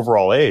not an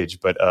overall age,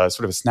 but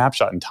sort of a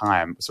snapshot in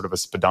time, sort of a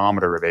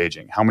speedometer of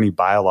aging. How many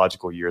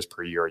biological years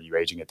per year are you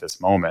aging at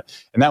this moment?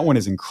 And that one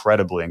is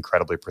incredibly,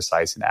 incredibly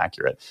precise and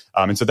accurate.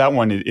 And so that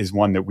one is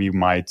one that we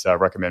might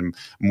recommend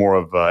more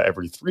of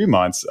every 3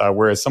 months,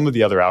 whereas some of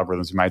the other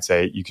algorithms, we might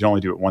say you can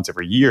only do it once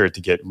every year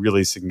to get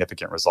really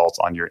significant results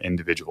on your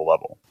individual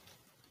level.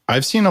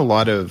 I've seen a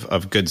lot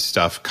of good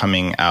stuff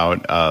coming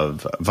out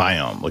of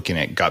Viome, looking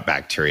at gut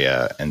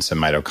bacteria and some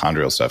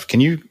mitochondrial stuff. Can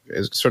you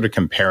sort of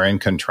compare and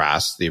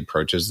contrast the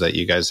approaches that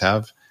you guys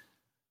have?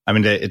 I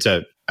mean,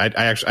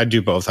 I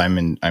do both. I'm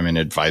an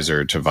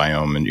advisor to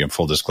Viome, and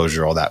full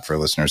disclosure, all that for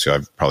listeners who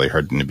I've probably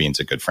heard. Naveen's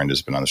a good friend,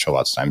 who's been on the show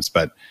lots of times,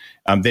 but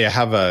they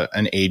have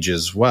an age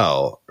as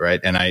well, right?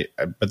 And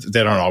but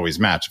they don't always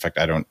match. In fact,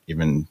 I don't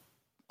even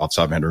off the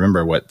top of my head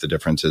remember what the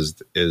difference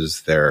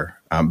is there.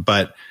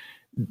 But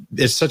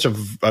it's such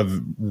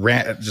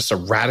just a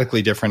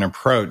radically different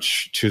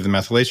approach to the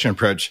methylation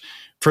approach.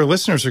 For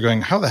listeners who are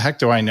going, how the heck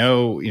do I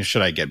know?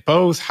 Should I get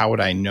both? How would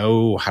I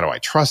know? How do I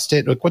trust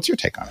it? What's your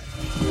take on it?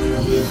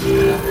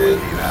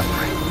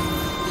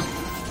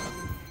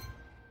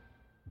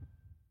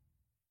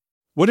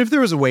 What if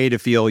there was a way to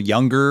feel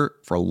younger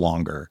for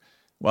longer?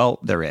 Well,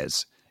 there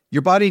is.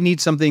 Your body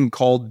needs something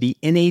called the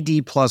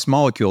NAD+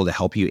 molecule to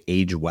help you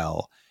age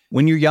well.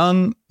 When you're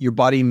young, your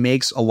body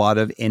makes a lot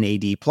of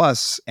NAD+,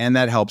 and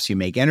that helps you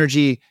make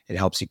energy, it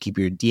helps you keep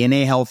your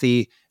DNA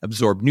healthy,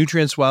 absorb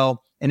nutrients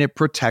well, and it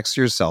protects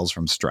your cells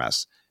from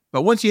stress.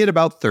 But once you hit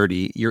about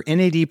 30, your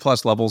NAD+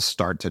 levels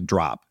start to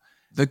drop.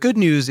 The good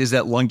news is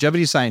that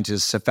longevity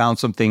scientists have found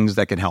some things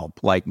that can help,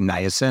 like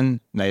niacin,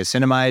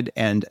 niacinamide,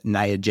 and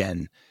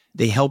Niagen.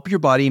 They help your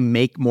body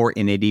make more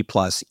NAD+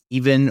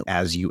 even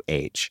as you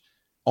age.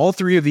 All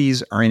three of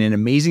these are in an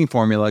amazing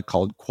formula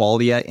called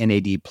Qualia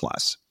NAD+.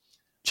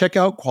 Check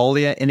out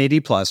Qualia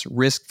NAD+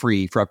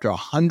 risk-free for up to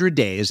 100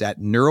 days at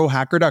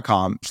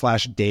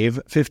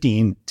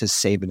neurohacker.com/Dave15 to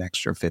save an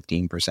extra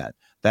 15%.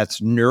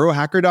 That's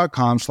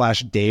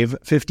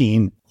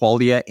neurohacker.com/Dave15,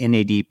 Qualia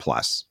NAD+.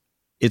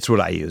 It's what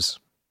I use.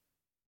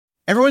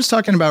 Everyone's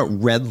talking about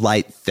red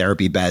light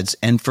therapy beds,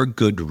 and for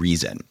good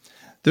reason.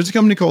 There's a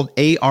company called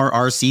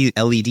ARRC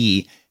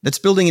LED that's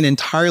building an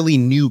entirely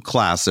new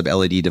class of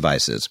LED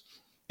devices.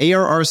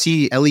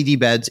 ARRC LED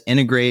beds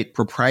integrate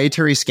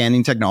proprietary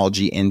scanning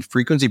technology and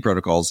frequency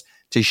protocols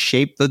to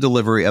shape the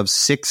delivery of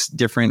 6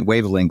 different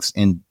wavelengths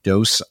in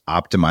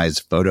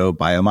dose-optimized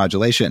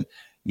photobiomodulation.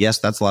 Yes,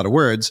 that's a lot of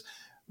words.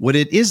 What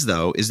it is,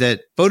 though, is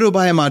that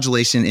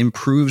photobiomodulation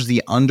improves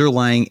the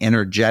underlying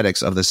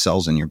energetics of the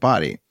cells in your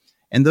body.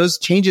 And those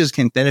changes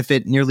can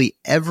benefit nearly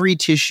every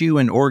tissue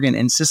and organ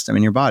and system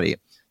in your body.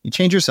 You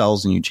change your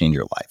cells and you change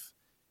your life.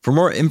 For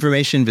more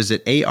information,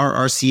 visit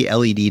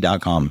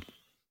arrcled.com.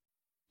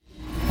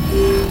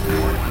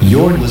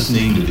 You're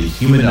listening to The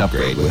Human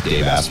Upgrade with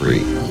Dave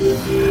Asprey.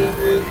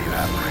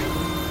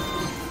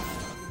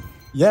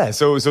 Yeah,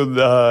 so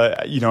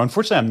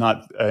unfortunately, I'm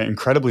not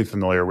incredibly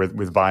familiar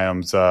with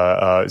Biome's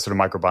sort of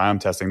microbiome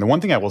testing. The one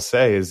thing I will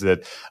say is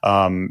that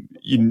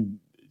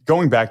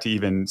going back to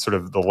even sort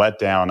of the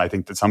letdown, I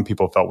think that some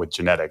people felt with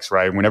genetics,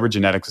 right? Whenever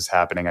genetics was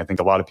happening, I think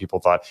a lot of people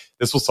thought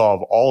this will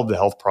solve all of the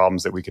health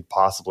problems that we could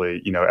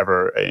possibly,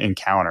 ever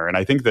encounter. And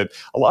I think that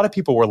a lot of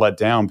people were let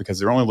down because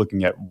they're only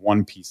looking at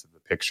one piece of the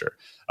picture.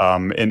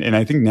 And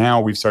I think now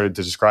we've started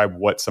to describe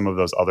what some of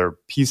those other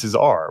pieces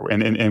are.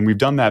 And we've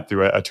done that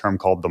through a term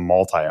called the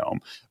multiome,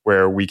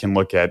 where we can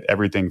look at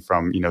everything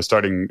from,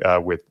 starting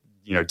with,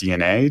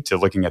 DNA to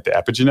looking at the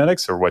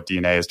epigenetics, or what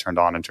DNA is turned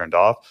on and turned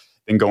off,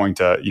 then going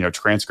to,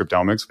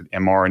 transcriptomics with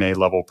mRNA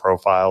level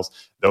profiles,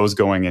 those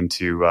going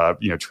into,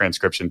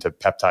 transcription to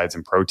peptides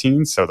and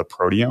proteins, so the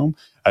proteome,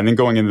 and then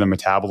going into the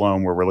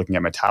metabolome, where we're looking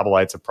at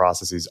metabolites of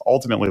processes,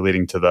 ultimately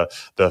leading to the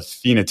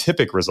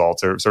phenotypic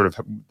results, or sort of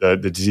the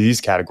disease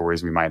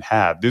categories we might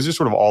have. These are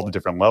sort of all the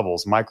different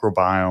levels.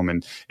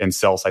 Microbiome and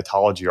cell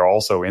cytology are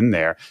also in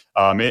there.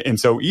 And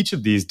so each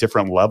of these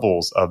different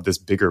levels of this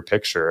bigger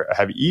picture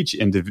have each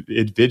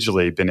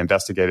individually been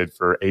investigated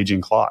for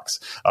aging clocks.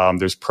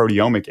 There's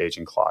proteomic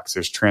aging clocks.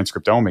 There's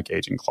transcriptomic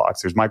aging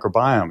clocks. There's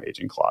microbiome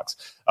aging clocks.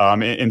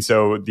 And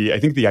so I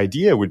think the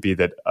idea would be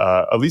that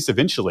at least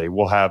eventually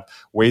we'll have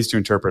ways to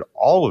interpret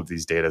all of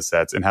these data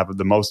sets and have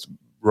the most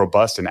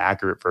robust and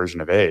accurate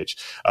version of age.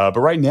 But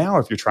right now,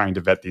 if you're trying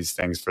to vet these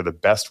things for the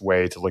best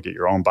way to look at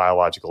your own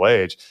biological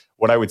age,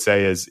 what I would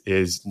say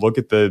is look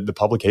at the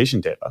publication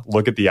data,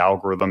 look at the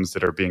algorithms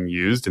that are being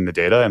used in the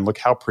data, and look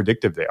how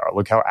predictive they are,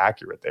 look how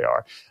accurate they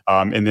are,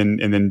 and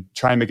then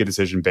try and make a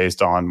decision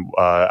based on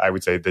I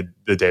would say the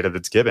data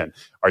that's given.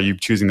 Are you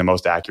choosing the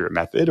most accurate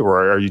method,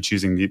 or are you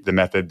choosing the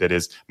method that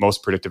is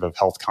most predictive of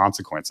health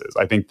consequences?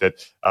 I think that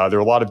there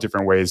are a lot of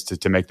different ways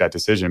to make that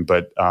decision,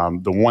 but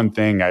the one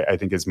thing I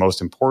think is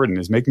most important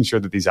is making sure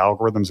that these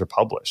algorithms are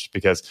published,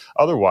 because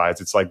otherwise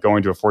it's like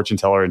going to a fortune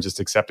teller and just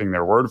accepting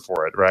their word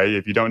for it, right?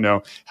 If you don't know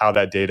how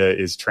that data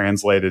is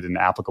translated and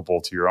applicable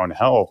to your own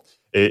health,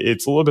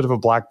 it's a little bit of a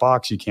black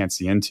box you can't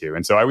see into.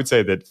 And so I would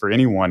say that for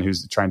anyone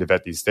who's trying to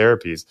vet these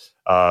therapies,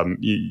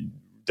 you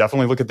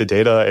definitely look at the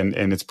data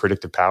and its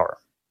predictive power.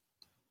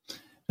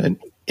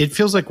 It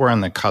feels like we're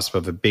on the cusp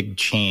of a big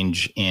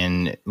change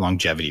in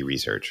longevity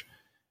research,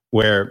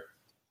 where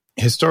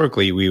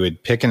historically we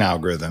would pick an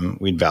algorithm,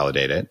 we'd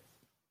validate it,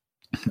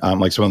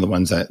 like some of the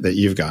ones that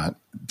you've got.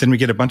 Then we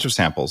get a bunch of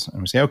samples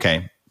and we say,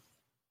 okay,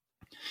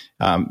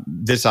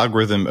 this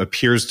algorithm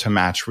appears to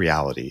match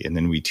reality, and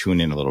then we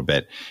tune in a little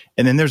bit.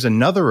 And then there's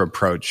another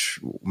approach,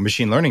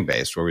 machine learning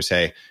based, where we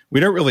say, we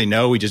don't really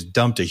know. We just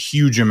dumped a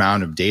huge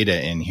amount of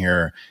data in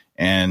here,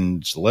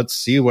 and let's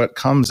see what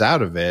comes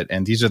out of it.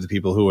 And these are the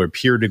people who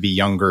appear to be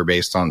younger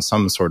based on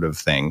some sort of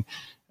thing,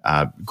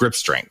 grip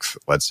strength,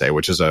 let's say,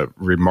 which is a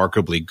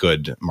remarkably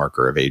good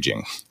marker of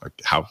aging. Like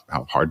how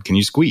hard can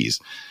you squeeze?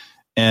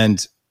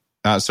 And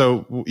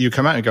so you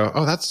come out and go,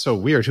 oh, that's so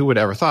weird. Who would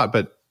ever thought?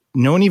 But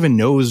no one even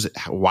knows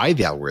why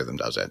the algorithm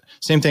does it.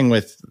 Same thing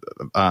with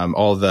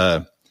all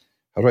the,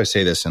 how do I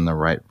say this in the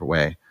right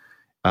way?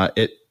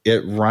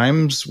 It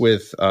rhymes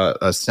with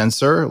a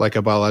sensor, like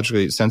a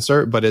biological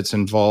sensor, but it's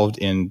involved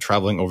in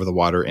traveling over the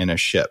water in a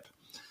ship.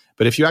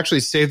 But if you actually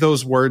say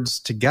those words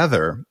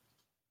together,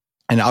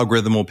 an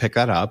algorithm will pick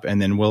that up,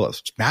 and then will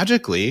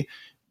magically,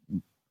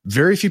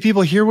 very few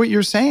people hear what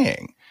you're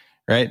saying,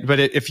 right? But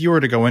if you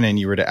were to go in and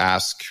you were to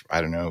ask, I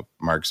don't know,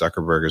 Mark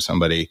Zuckerberg or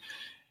somebody,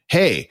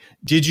 hey,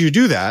 did you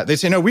do that? They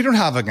say, no, we don't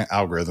have an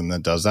algorithm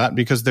that does that,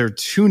 because they're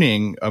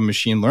tuning a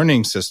machine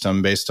learning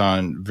system based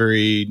on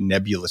very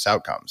nebulous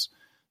outcomes.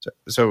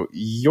 So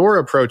your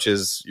approach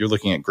is you're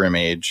looking at grim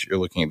age, you're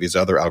looking at these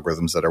other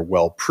algorithms that are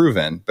well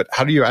proven, but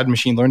how do you add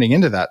machine learning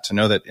into that to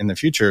know that in the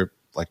future,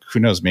 like, who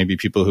knows, maybe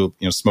people who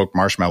smoke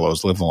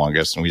marshmallows live the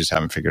longest, and we just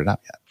haven't figured it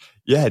out yet.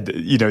 Yeah,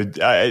 the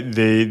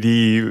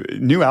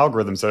new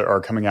algorithms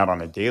are coming out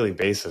on a daily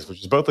basis, which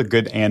is both a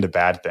good and a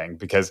bad thing,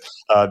 because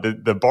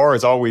the bar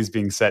is always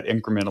being set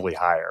incrementally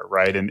higher,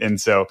 right? And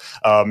so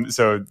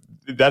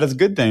that is a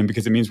good thing,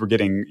 because it means we're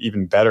getting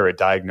even better at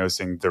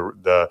diagnosing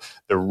the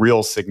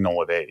real signal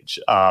of age,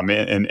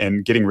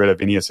 and getting rid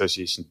of any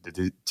association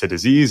to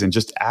disease, and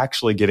just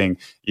actually getting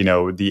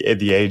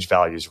the age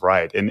values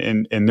right.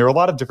 And there are a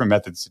lot of different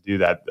methods to do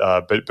that,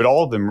 but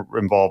all of them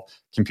involve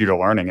computer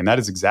learning, and that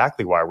is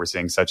exactly why we're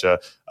seeing such a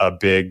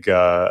big,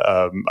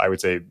 I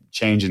would say,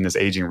 change in this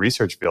aging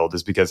research field,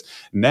 is because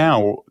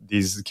now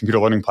these computer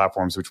learning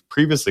platforms, which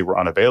previously were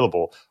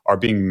unavailable, are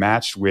being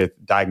matched with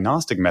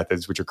diagnostic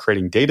methods, which are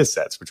creating data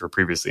sets which were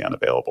previously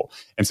unavailable.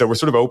 And so we're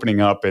sort of opening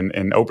up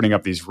and opening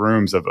up these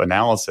rooms of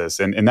analysis,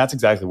 and that's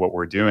exactly what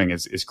we're doing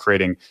is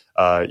creating,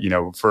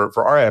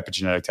 for our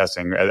epigenetic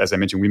testing, as I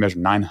mentioned, we measure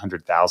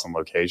 900,000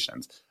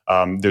 locations.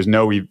 There's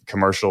no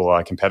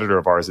commercial competitor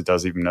of ours that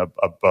does even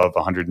above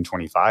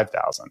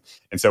 125,000.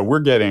 And so we're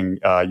getting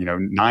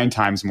 9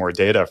 times more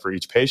data for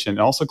each patient,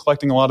 and also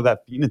collecting a lot of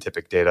that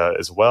phenotypic data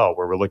as well,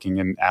 where we're looking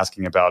and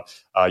asking about,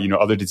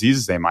 other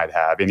diseases they might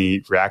have,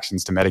 any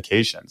reactions to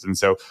medications. And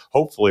so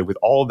hopefully with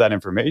all of that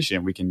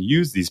information, we can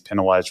use these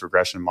penalized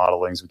regression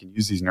modelings, we can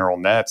use these neural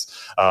nets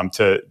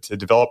to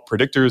develop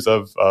predictors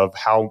of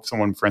how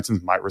someone, for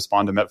instance, might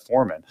respond to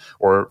metformin,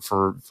 or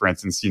for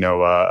instance,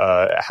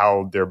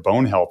 how their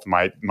bone health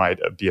might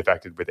be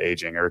affected with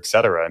aging, or et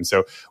cetera. And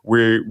so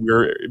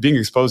we're being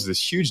exposed to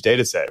this huge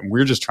data set, and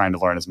we're just trying to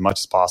learn as much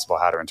as possible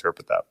how to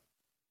interpret that.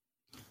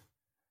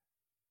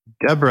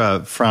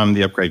 Deborah from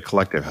the Upgrade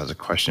Collective has a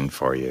question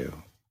for you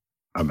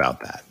about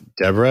that.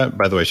 Deborah,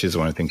 by the way, she's the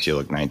one who thinks you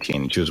look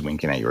 19. She was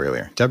winking at you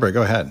earlier. Deborah,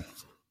 go ahead.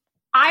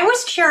 I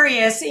was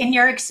curious in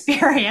your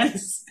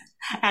experience,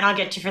 and I'll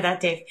get you for that,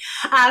 Dave.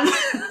 I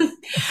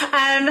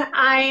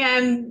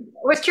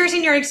was curious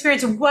in your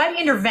experience, what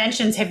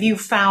interventions have you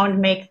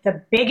found make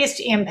the biggest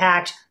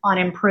impact on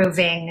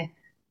improving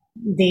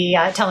the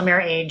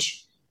telomere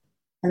age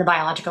and the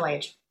biological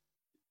age?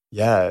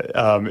 Yeah,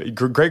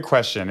 great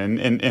question.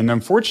 And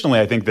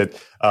unfortunately, I think that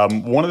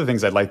one of the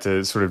things I'd like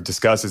to sort of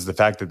discuss is the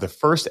fact that the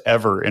first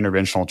ever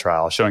interventional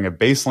trial showing a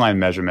baseline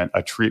measurement,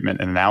 a treatment,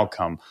 and an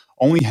outcome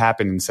only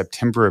happened in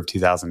September of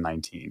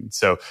 2019.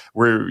 So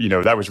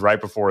that was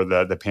right before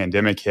the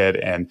pandemic hit,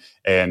 and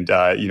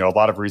a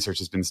lot of research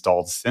has been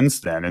stalled since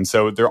then. And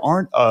so there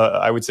aren't,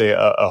 I would say,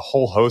 a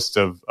whole host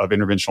of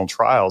interventional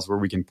trials where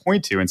we can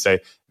point to and say,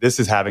 this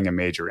is having a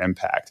major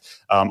impact.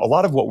 A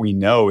lot of what we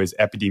know is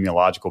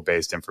epidemiological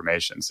based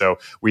information. So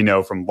we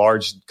know from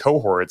large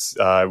cohorts,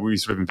 we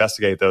sort of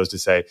investigate those to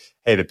say,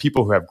 hey, the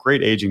people who have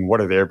great aging,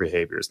 what are their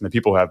behaviors? And the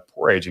people who have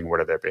poor aging,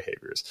 what are their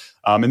behaviors?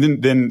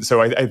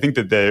 So I think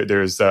that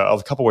there's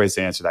a couple ways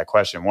to answer that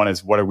question. One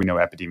is, what do we know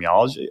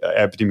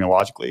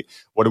epidemiologically?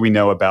 What do we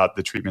know about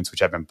the treatments which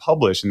have been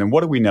published? And then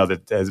what do we know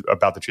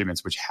about the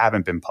treatments which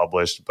haven't been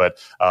published, but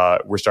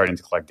we're starting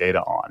to collect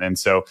data on? And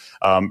so,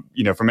 from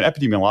an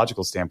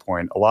epidemiological standpoint,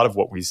 a lot of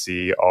what we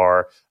see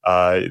are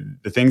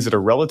the things that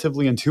are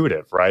relatively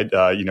intuitive, right?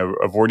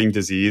 Avoiding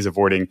disease,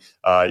 avoiding,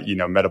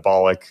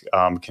 metabolic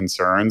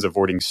concerns,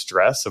 avoiding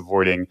stress,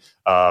 avoiding,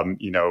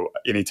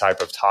 any type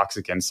of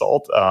toxic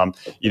insult.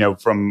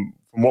 From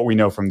what we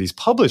know from these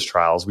published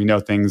trials, we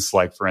know things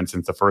like, for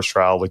instance, the first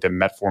trial looked at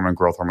metformin,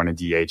 growth hormone, and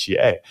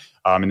DHEA.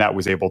 And that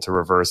was able to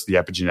reverse the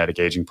epigenetic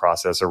aging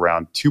process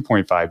around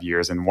 2.5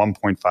 years and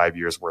 1.5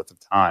 years worth of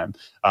time.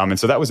 And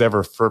so that was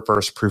ever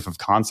first proof of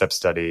concept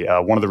study.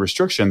 One of the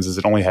restrictions is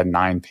it only had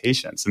 9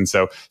 patients. And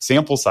so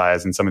sample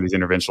size in some of these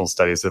interventional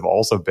studies have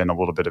also been a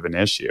little bit of an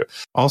issue.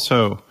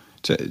 Also,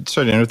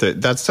 sorry to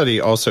interrupt, that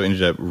study also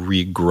ended up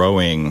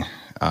regrowing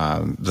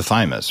the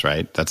thymus,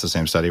 right? That's the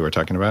same study we're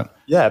talking about?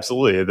 Yeah,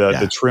 absolutely.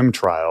 The TRIM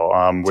trial,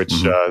 which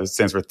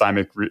stands for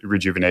thymic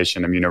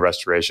rejuvenation,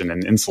 immunorestoration,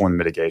 and insulin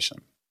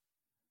mitigation.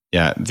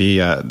 Yeah,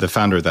 the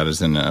founder of that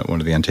is in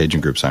one of the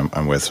anti-aging groups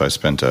I'm with, so I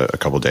spent a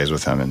couple of days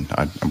with him, and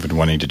I've been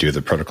wanting to do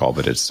the protocol,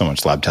 but it's so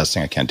much lab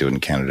testing, I can't do it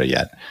in Canada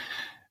yet.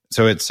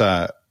 So it's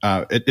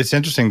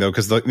interesting, though,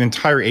 because the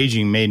entire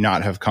aging may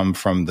not have come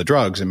from the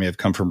drugs. It may have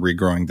come from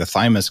regrowing the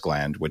thymus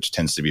gland, which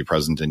tends to be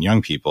present in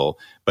young people.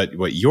 But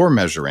what you're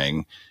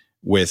measuring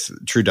with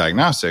True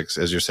Diagnostics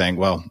is you're saying,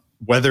 well,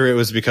 whether it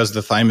was because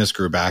the thymus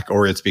grew back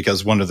or it's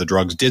because one of the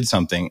drugs did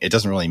something, it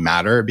doesn't really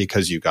matter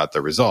because you got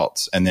the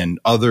results. And then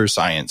other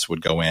science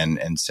would go in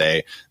and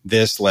say,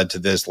 this led to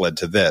this,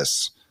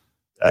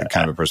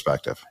 kind of a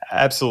perspective.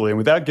 Absolutely. And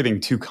without getting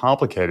too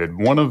complicated,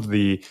 one of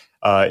the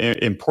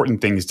important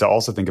things to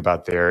also think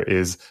about there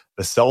is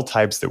the cell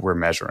types that we're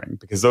measuring,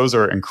 because those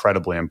are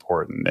incredibly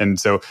important. And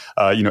so,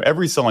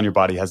 every cell in your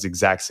body has the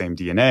exact same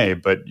DNA,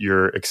 but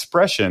your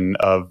expression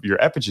of your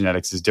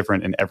epigenetics is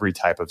different in every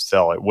type of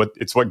cell.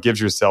 It's what gives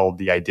your cell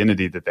the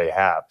identity that they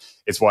have.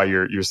 It's why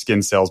your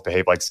skin cells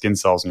behave like skin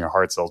cells and your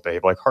heart cells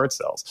behave like heart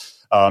cells.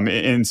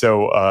 And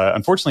so,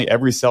 unfortunately,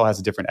 every cell has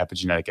a different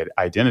epigenetic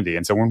identity.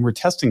 And so when we're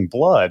testing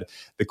blood,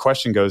 the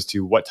question goes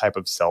to what type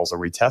of cells are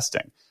we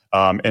testing?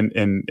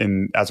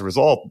 And as a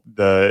result,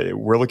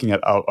 we're looking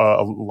at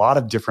a lot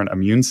of different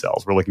immune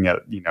cells. We're looking at,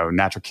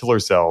 natural killer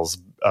cells,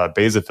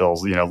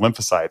 basophils,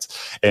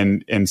 lymphocytes.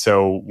 And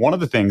so one of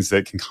the things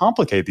that can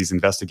complicate these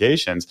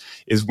investigations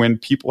is when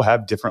people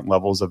have different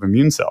levels of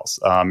immune cells.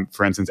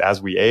 For instance,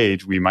 as we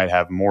age, we might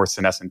have more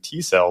senescent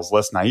T cells,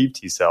 less naive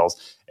T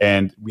cells.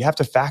 And we have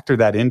to factor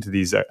that into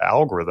these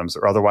algorithms,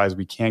 or otherwise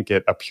we can't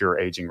get a pure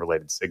aging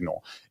related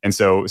signal. And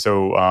so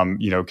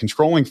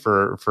controlling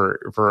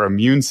for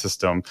immune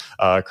system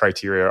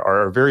criteria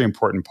are a very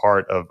important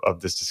part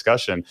of this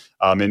discussion.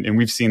 And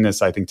we've seen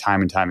this, I think,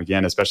 time and time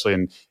again,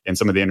 especially in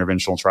some of the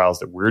interventional trials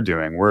that we're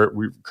doing.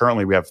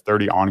 We have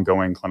 30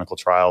 ongoing clinical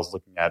trials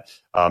looking at,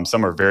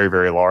 some are very,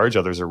 very large,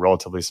 others are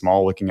relatively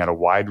small, looking at a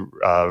wide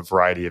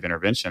variety of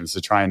interventions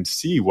to try and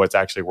see what's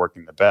actually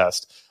working the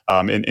best.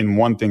 And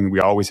one thing we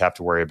always have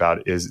to worry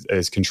about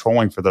is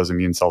controlling for those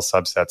immune cell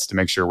subsets to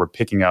make sure we're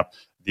picking up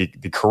the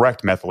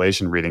correct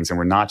methylation readings and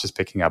we're not just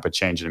picking up a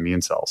change in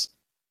immune cells.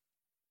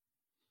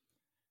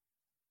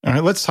 All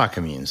right, let's talk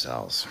immune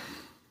cells.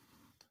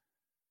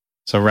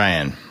 So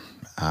Ryan,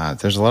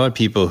 There's a lot of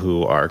people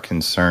who are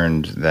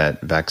concerned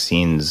that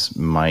vaccines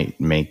might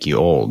make you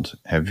old.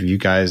 Have you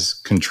guys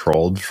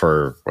controlled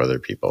for whether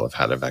people have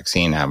had a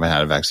vaccine, haven't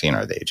had a vaccine?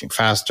 Are they aging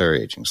faster,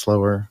 aging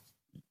slower?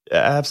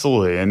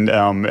 Absolutely. And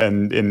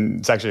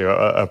it's actually an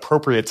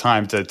appropriate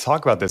time to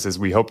talk about this as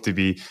we hope to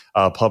be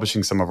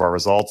publishing some of our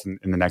results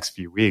in the next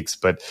few weeks.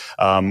 But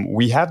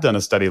we have done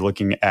a study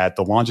looking at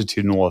the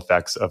longitudinal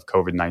effects of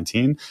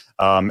COVID-19,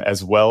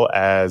 as well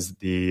as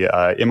the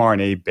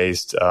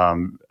mRNA-based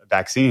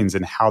vaccines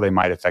and how they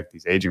might affect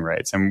these aging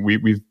rates. And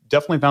we've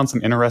definitely found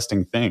some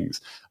interesting things.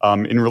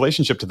 In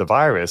relationship to the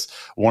virus,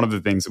 one of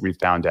the things that we've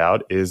found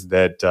out is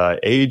that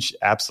age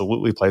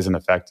absolutely plays an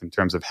effect in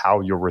terms of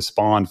how you'll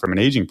respond from an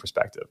aging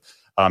perspective.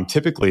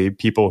 Typically,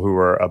 people who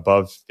are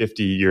above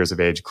 50 years of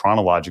age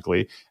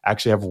chronologically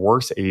actually have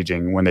worse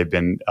aging when they've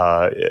been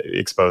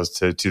exposed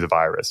to the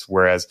virus,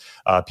 whereas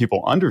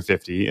people under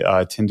 50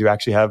 tend to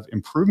actually have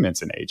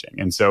improvements in aging.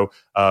 And so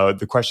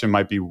the question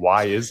might be,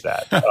 why is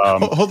that?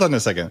 Hold on a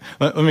second.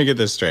 Let me get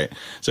this straight.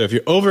 So if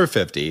you're over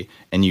 50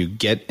 and you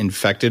get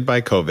infected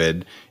by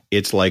COVID,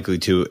 it's likely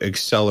to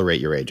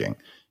accelerate your aging.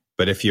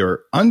 But if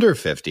you're under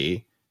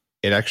 50,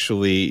 it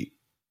actually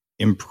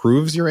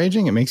improves your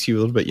aging. It makes you a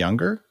little bit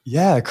younger.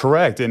 Yeah,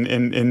 correct.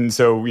 And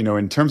so,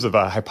 in terms of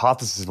a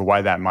hypothesis of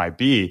why that might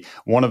be,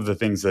 one of the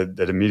things that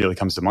immediately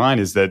comes to mind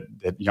is that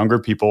younger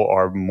people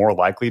are more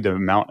likely to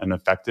mount an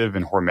effective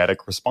and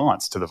hormetic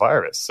response to the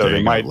virus. So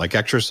they might like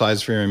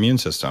exercise for your immune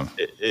system.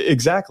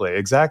 Exactly.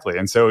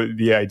 And so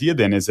the idea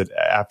then is that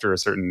after a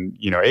certain,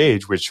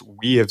 age, which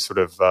we have sort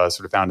of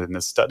found in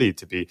this study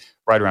to be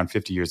right around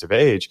 50 years of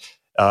age,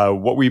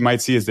 what we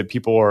might see is that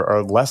people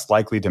are less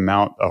likely to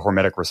mount a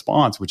hormetic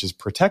response, which is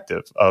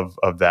protective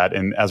of that.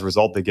 And as a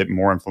result, they get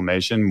more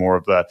inflammation, more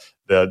of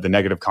the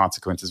negative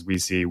consequences we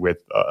see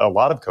with a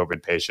lot of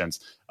COVID patients.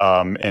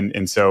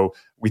 And so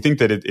we think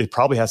that it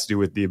probably has to do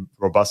with the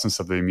robustness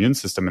of the immune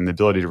system and the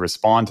ability to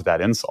respond to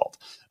that insult.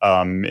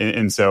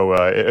 And so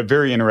a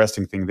very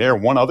interesting thing there.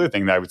 One other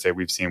thing that I would say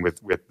we've seen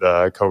with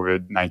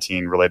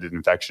COVID-19 related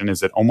infection is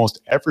that almost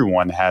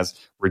everyone has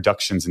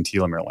reductions in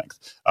telomere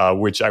length,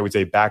 which I would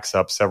say backs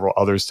up several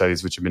other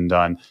studies which have been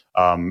done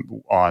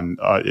on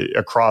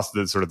across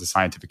the sort of the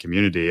scientific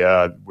community,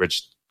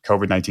 which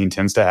COVID-19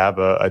 tends to have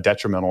a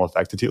detrimental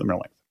effect to telomere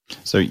length.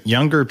 So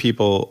younger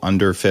people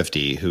under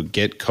 50 who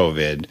get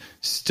COVID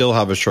still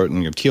have a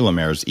shortening of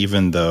telomeres,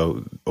 even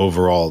though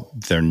overall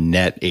their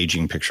net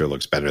aging picture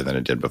looks better than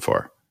it did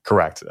before.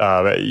 Correct.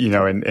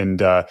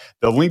 The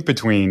link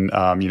between,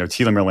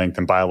 telomere length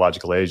and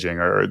biological aging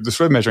are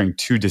sort of measuring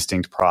two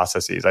distinct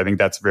processes. I think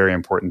that's very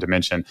important to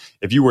mention.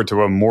 If you were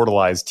to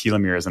immortalize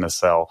telomeres in a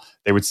cell,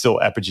 they would still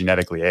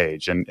epigenetically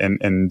age.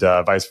 And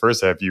vice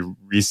versa, if you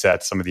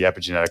reset some of the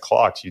epigenetic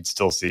clocks, you'd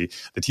still see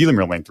the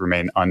telomere length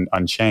remain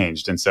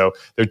unchanged. And so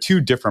there are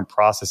two different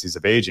processes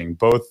of aging,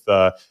 both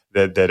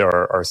that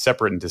are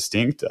separate and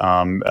distinct.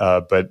 And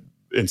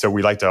so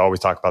we like to always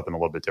talk about them a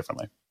little bit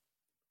differently.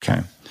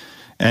 Okay.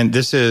 And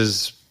this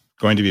is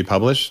going to be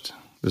published?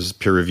 This is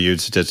peer-reviewed,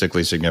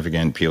 statistically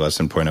significant, P less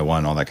than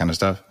 0.01, all that kind of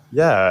stuff?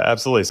 Yeah,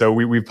 absolutely. So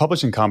we've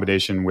published in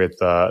combination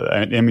with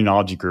an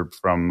immunology group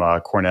from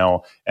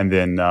Cornell, and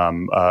then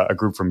a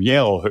group from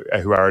Yale,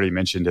 who I already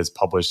mentioned, has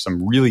published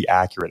some really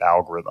accurate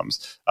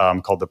algorithms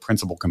called the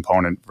principal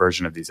component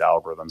version of these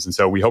algorithms. And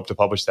so we hope to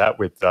publish that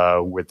with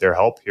their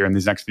help here in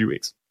these next few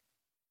weeks.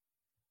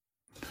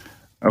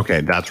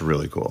 Okay, that's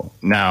really cool.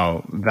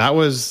 Now, that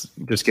was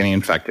just getting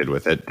infected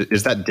with it.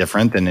 Is that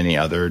different than any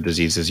other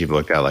diseases you've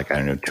looked at, like, I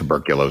don't know,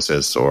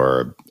 tuberculosis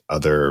or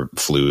other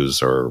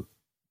flus or,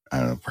 I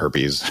don't know,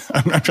 herpes?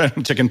 I'm not trying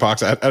to chicken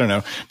pox. I don't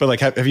know. But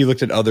like, have you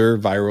looked at other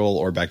viral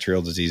or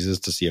bacterial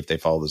diseases to see if they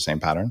follow the same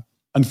pattern?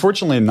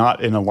 Unfortunately,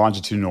 not in a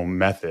longitudinal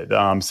method.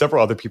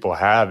 Several other people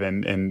have,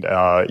 and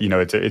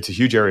it's a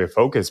huge area of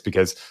focus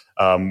because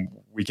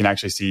we can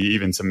actually see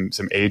even some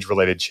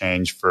age-related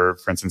change for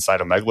instance,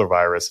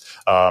 cytomegalovirus,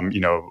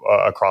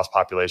 across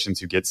populations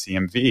who get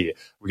CMV.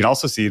 We can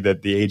also see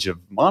that the age of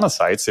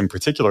monocytes, in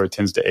particular,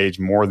 tends to age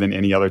more than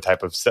any other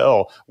type of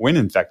cell when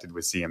infected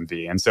with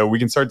CMV. And so we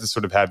can start to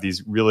sort of have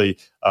these really,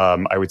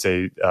 I would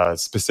say,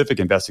 specific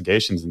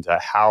investigations into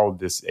how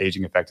this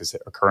aging effect is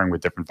occurring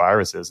with different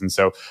viruses. And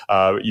so,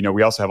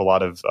 we also have a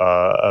lot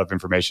of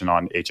information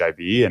on HIV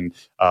and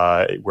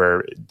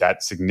where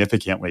that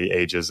significantly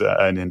ages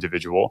an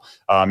individual.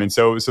 And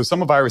so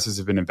some viruses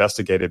have been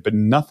investigated, but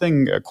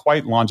nothing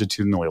quite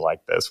longitudinally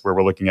like this, where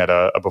we're looking at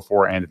a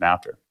before and an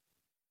after.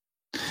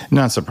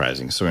 Not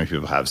surprising. So many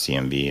people have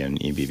CMV and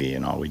EBV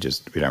and all. We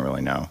don't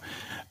really know.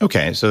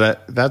 Okay, so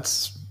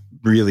that's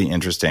really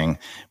interesting.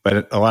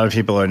 But a lot of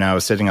people are now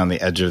sitting on the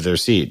edge of their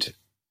seat.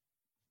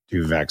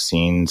 Do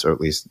vaccines, or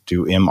at least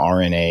do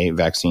mRNA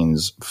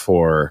vaccines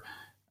for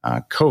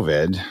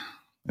COVID?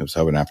 I was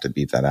hoping to have to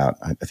beat that out.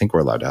 I think we're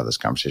allowed to have this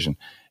conversation.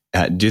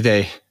 Do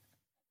they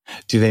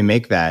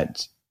make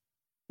that?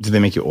 Do they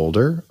make you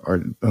older?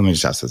 Or let me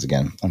just ask this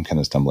again. I'm kind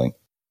of stumbling.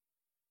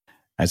 All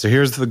right, so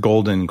here's the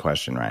golden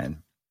question,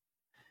 Ryan.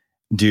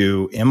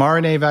 Do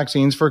mRNA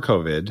vaccines for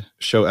COVID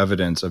show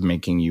evidence of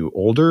making you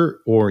older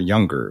or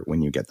younger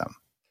when you get them?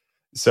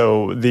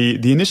 So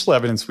the initial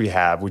evidence we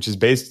have, which is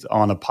based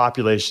on a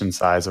population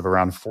size of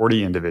around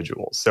 40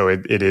 individuals. So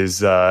it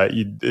is,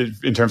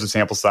 in terms of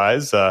sample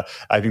size,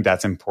 I think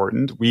that's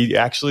important. We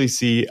actually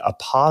see a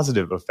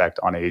positive effect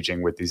on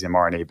aging with these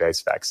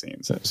mRNA-based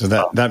vaccines. So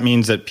that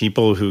means that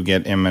people who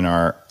get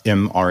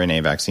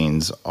mRNA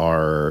vaccines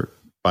are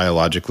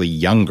biologically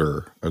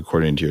younger,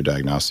 according to your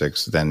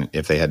diagnostics, than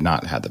if they had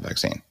not had the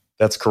vaccine.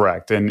 That's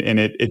correct. And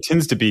it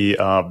tends to be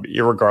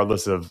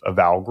irregardless of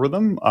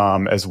algorithm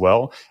as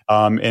well.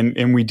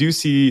 And we do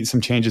see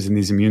some changes in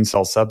these immune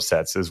cell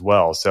subsets as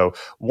well. So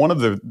one of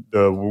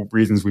the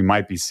reasons we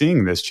might be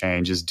seeing this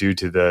change is due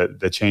to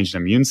the change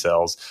in immune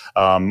cells,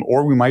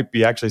 or we might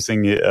be actually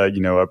seeing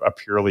a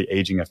purely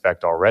aging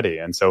effect already.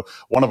 And so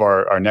one of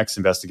our next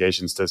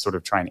investigations to sort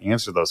of try and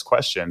answer those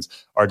questions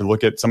are to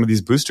look at some of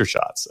these booster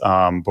shots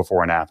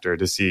before and after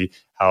to see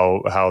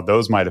how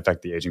those might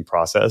affect the aging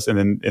process,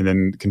 and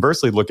then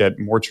conversely look at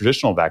more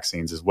traditional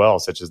vaccines as well,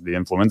 such as the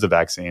influenza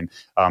vaccine,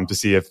 to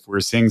see if we're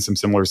seeing some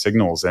similar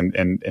signals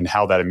and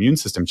how that immune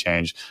system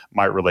change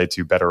might relate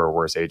to better or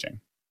worse aging.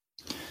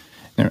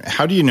 Now,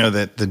 how do you know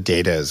that the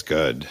data is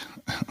good?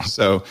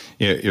 So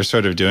you're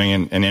sort of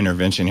doing an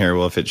intervention here.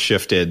 Well, if it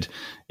shifted,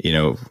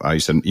 you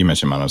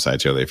mentioned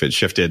monocytes earlier. If it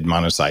shifted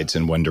monocytes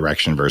in one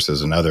direction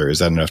versus another, is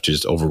that enough to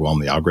just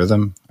overwhelm the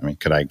algorithm? I mean,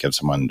 could I give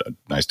someone a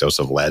nice dose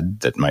of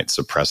lead that might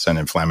suppress an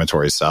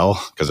inflammatory cell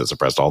because it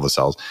suppressed all the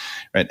cells,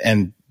 right?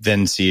 And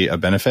then see a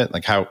benefit?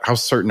 Like how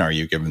certain are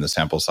you given the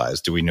sample size?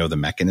 Do we know the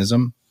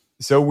mechanism?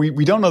 So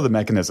we don't know the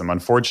mechanism,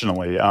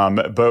 unfortunately,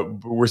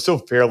 but we're still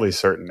fairly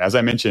certain. As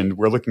I mentioned,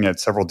 we're looking at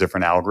several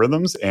different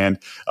algorithms, and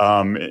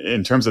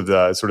in terms of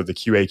the sort of the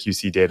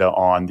QA/QC data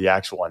on the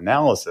actual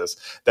analysis,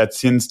 that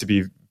tends to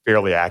be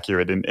fairly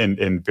accurate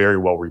and very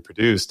well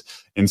reproduced.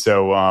 And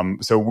so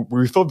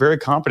we feel very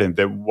confident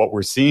that what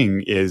we're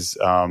seeing is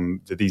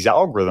that these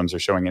algorithms are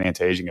showing an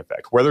anti-aging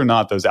effect. Whether or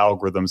not those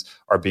algorithms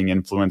are being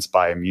influenced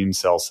by immune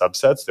cell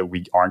subsets that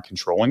we aren't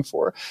controlling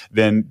for,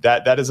 then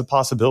that is a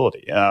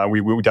possibility.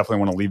 We definitely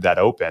want to leave that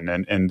open.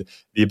 And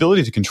the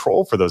ability to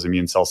control for those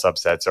immune cell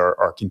subsets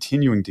are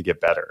continuing to get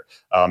better.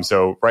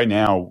 So right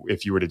now,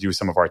 if you were to do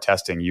some of our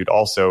testing, you'd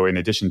also, in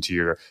addition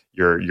to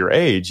your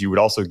age, you would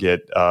also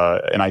get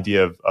an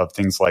idea of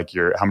things like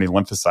how many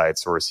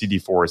lymphocytes or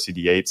CD4 or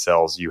CD8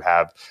 cells you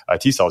have,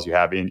 T cells you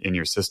have in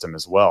your system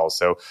as well.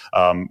 So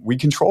we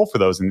control for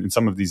those in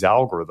some of these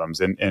algorithms,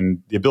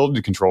 and the ability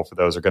to control for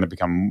those are going to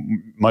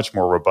become much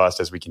more robust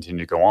as we continue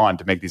to go on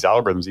to make these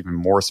algorithms even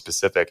more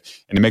specific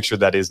and to make sure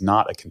that is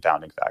not a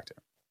confounding factor.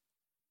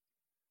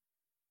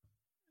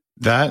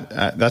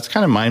 That's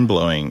kind of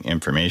mind-blowing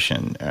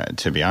information,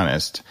 to be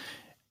honest.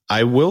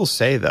 I will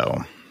say,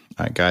 though,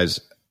 guys,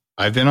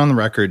 I've been on the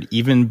record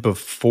even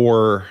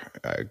before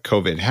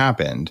COVID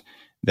happened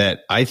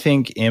that I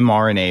think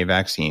mRNA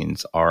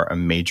vaccines are a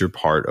major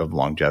part of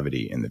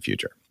longevity in the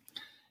future.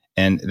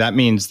 And that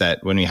means that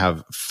when we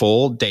have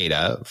full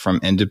data from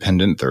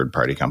independent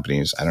third-party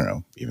companies, I don't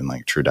know, even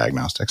like True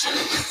Diagnostics,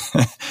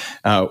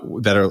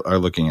 that are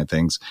looking at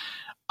things,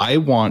 I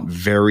want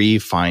very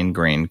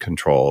fine-grained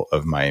control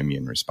of my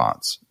immune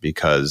response,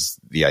 because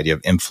the idea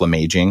of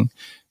inflammaging,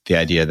 the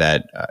idea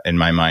that, in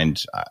my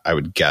mind, I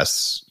would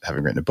guess,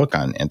 having written a book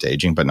on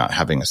anti-aging, but not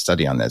having a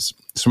study on this,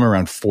 somewhere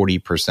around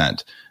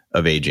 40%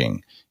 of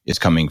aging is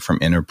coming from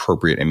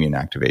inappropriate immune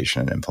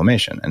activation and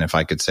inflammation. And if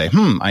I could say,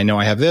 I know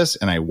I have this,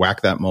 and I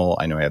whack that mole,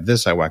 I know I have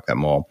this, I whack that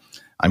mole,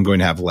 I'm going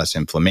to have less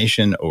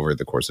inflammation over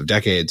the course of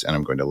decades, and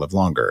I'm going to live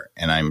longer.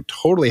 And I'm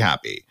totally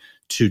happy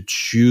to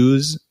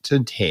choose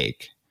to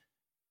take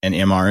an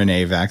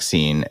mRNA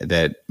vaccine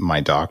that my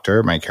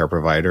doctor, my care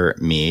provider,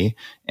 me,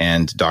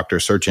 and Doctor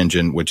Search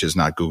Engine, which is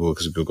not Google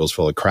because Google's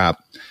full of crap,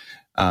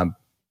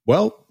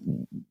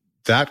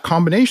 that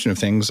combination of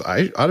things,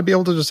 I ought to be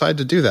able to decide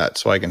to do that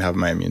so I can have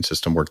my immune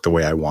system work the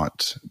way I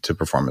want to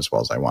perform as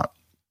well as I want.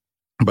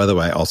 By the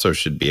way, I also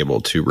should be able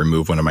to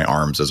remove one of my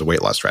arms as a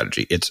weight loss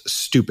strategy. It's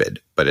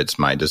stupid, but it's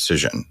my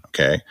decision,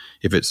 okay?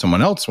 If it's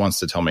someone else wants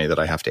to tell me that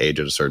I have to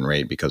age at a certain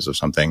rate because of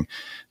something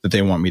that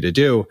they want me to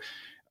do,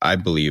 I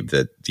believe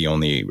that the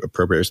only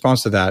appropriate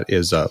response to that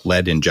is a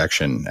lead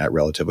injection at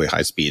relatively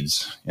high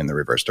speeds in the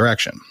reverse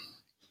direction.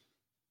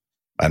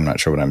 I'm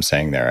not sure what I'm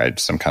saying there. I had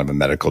some kind of a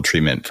medical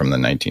treatment from the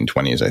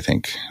 1920s, I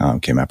think,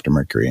 came after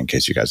mercury, in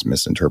case you guys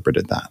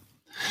misinterpreted that.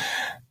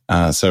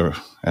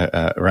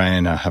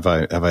 Ryan, have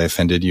I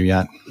offended you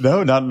yet?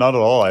 No, not at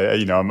all.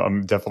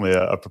 I'm definitely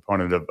a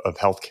proponent of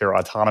healthcare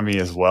autonomy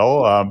as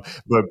well.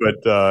 But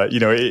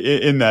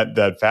in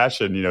that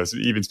fashion,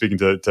 even speaking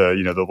to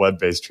the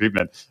lead-based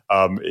treatment,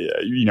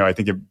 I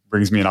think it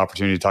brings me an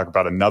opportunity to talk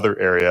about another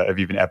area of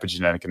even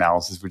epigenetic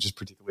analysis, which is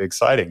particularly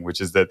exciting, which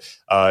is that,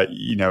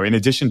 in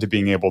addition to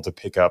being able to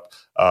pick up,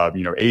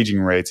 aging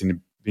rates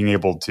and being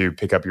able to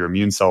pick up your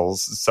immune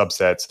cells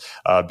subsets,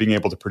 being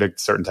able to predict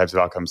certain types of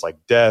outcomes like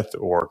death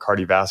or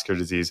cardiovascular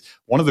disease.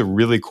 One of the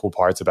really cool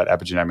parts about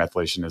epigenetic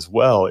methylation as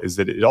well is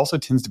that it also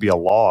tends to be a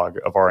log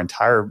of our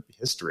entire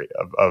history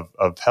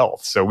of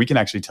health. So we can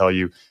actually tell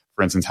you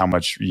for instance, how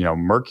much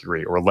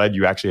mercury or lead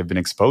you actually have been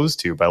exposed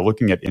to by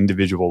looking at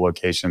individual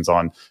locations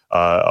on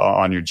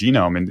your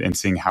genome and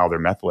seeing how they're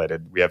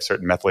methylated. We have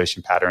certain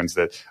methylation patterns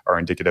that are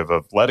indicative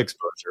of lead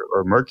exposure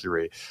or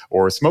mercury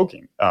or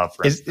smoking.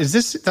 Is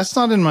this, that's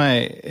not in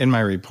my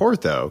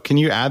report though? Can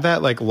you add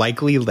that, like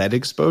likely lead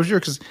exposure?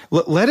 Because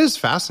lead is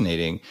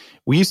fascinating.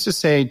 We used to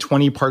say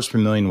 20 parts per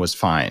million was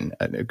fine,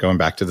 going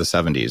back to the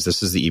 70s.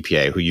 This is the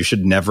EPA, who you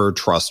should never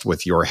trust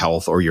with your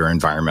health or your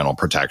environmental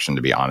protection,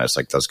 to be honest.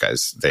 Like those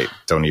guys, they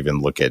don't even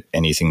look at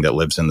anything that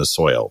lives in the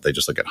soil. They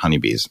just look at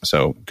honeybees.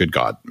 So good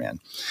God, man.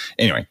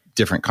 Anyway,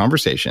 different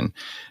conversation.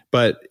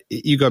 But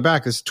you go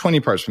back, it's 20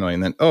 parts per million.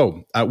 Then,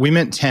 we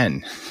meant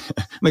 10.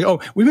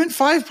 We meant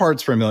 5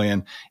 parts per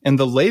million. And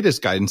the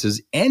latest guidance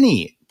is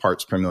any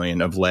parts per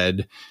million of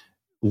lead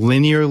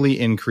linearly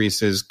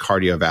increases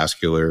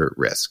cardiovascular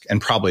risk and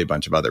probably a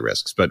bunch of other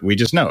risks. But we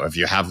just know if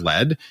you have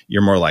lead,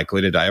 you're more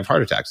likely to die of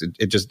heart attacks.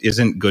 It just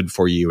isn't good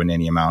for you in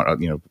any amount of,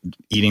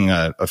 eating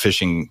a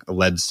fishing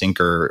lead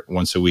sinker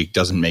once a week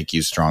doesn't make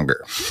you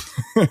stronger.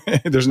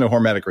 There's no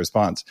hormetic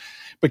response.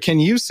 But can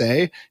you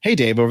say, hey,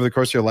 Dave, over the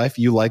course of your life,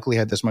 you likely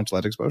had this much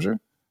lead exposure?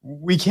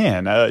 We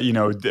can,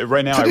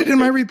 right now. Put it in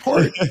my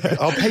report.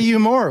 I'll pay you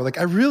more. Like,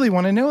 I really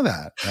want to know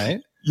that,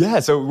 right?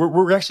 Yeah, so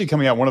we're actually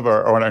coming out.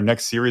 Our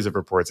next series of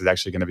reports is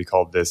actually going to be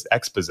called this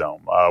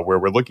exposome, where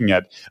we're looking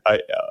at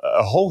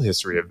a whole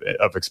history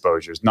of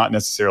exposures, not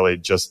necessarily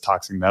just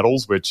toxic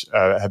metals, which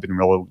have been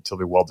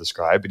relatively well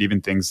described, but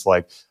even things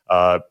like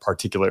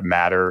particulate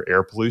matter,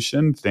 air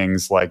pollution,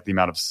 things like the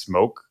amount of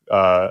smoke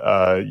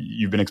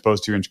you've been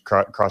exposed to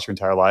across your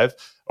entire life,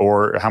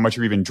 or how much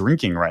you're even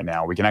drinking right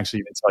now. We can actually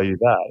even tell you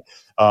that.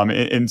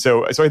 And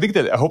so I think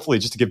that hopefully,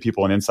 just to give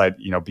people an insight,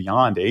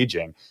 beyond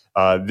aging,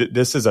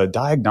 this is a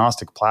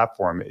diagnostic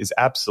platform, is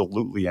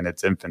absolutely in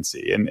its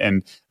infancy.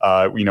 And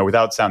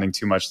without sounding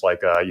too much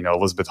like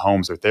Elizabeth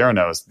Holmes or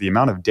Theranos, the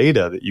amount of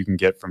data that you can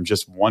get from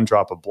just one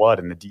drop of blood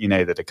and the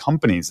DNA that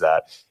accompanies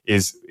that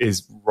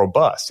is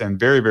robust and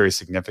very, very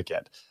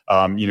significant.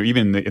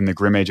 Even in the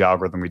GrimAge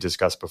algorithm we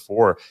discussed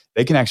before,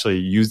 they can actually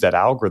use that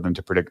algorithm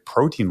to predict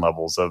protein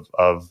levels of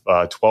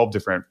 12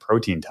 different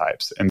protein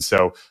types. And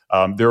so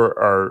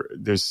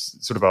there's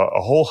sort of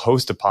a whole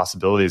host of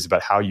possibilities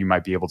about how you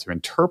might be able to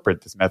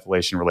interpret this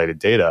methylation-related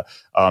data.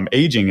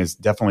 Aging has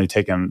definitely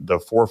taken the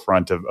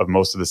forefront of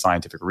most of the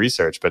scientific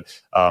research, but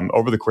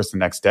over the course of the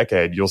next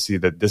decade, you'll see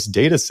that this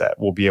data set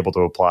will be able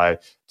to apply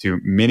to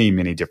many,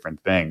 many different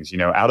things.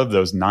 Out of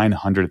those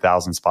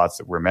 900,000 spots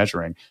that we're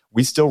measuring,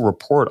 we still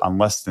report on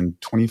less than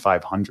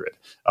 2,500.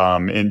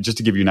 And just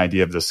to give you an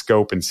idea of the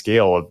scope and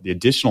scale of the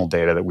additional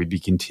data that we'd be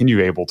continue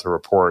able to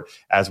report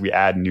as we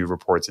add new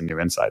reports and new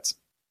insights.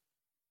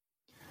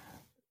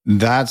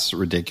 That's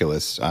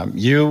ridiculous.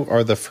 You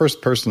are the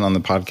first person on the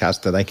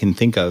podcast that I can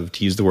think of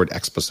to use the word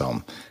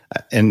exposome.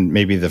 And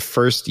maybe the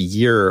first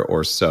year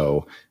or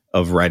so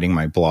of writing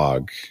my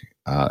blog.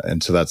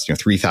 And so that's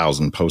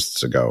 3,000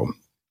 posts ago.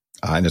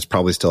 And it's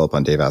probably still up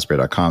on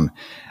daveasprey.com.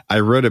 I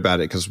wrote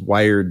about it because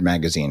Wired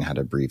magazine had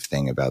a brief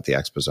thing about the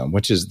exposome,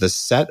 which is the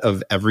set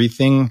of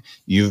everything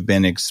you've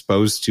been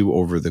exposed to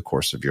over the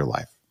course of your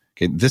life.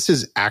 Okay, this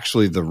is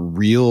actually the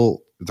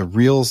real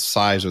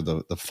size or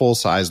the full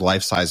size,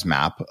 life size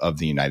map of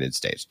the United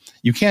States.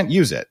 You can't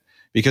use it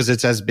because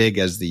it's as big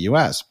as the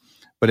US.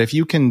 But if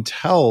you can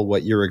tell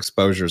what your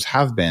exposures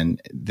have been,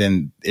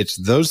 then it's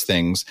those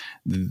things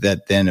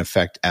that then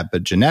affect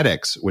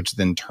epigenetics, which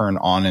then turn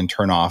on and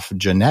turn off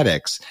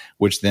genetics,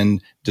 which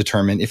then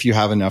determine if you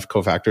have enough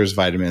cofactors,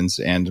 vitamins,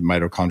 and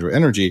mitochondrial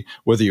energy,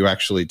 whether you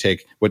actually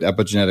take what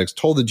epigenetics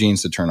told the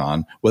genes to turn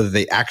on, whether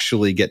they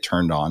actually get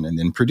turned on and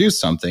then produce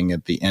something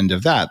at the end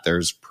of that.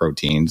 There's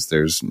proteins,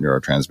 there's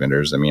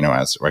neurotransmitters, amino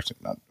acids,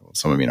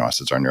 some amino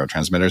acids are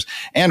neurotransmitters,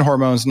 and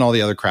hormones and all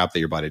the other crap that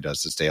your body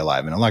does to stay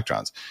alive, and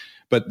electrons.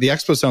 But the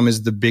exposome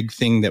is the big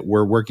thing that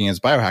we're working as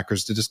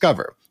biohackers to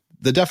discover.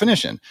 The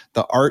definition,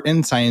 the art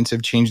and science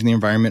of changing the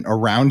environment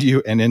around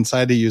you and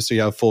inside of you so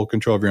you have full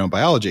control of your own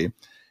biology.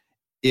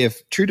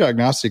 If True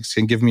Diagnostics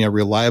can give me a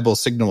reliable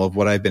signal of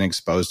what I've been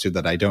exposed to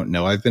that I don't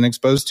know I've been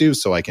exposed to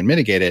so I can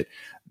mitigate it,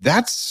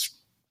 that's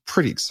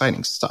pretty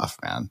exciting stuff,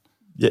 man.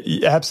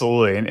 Yeah,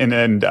 absolutely.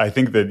 And I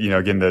think that,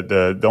 again,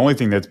 the only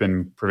thing that's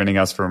been preventing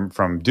us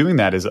from doing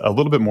that is a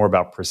little bit more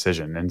about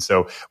precision. And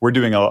so we're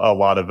doing a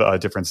lot of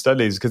different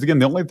studies because, again,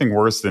 the only thing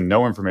worse than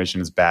no information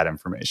is bad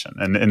information.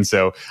 And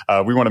so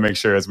we want to make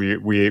sure as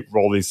we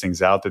roll these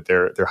things out that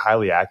they're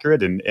highly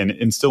accurate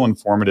and still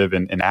informative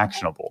and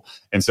actionable.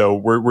 And so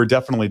we're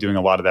definitely doing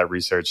a lot of that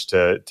research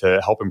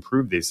to help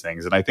improve these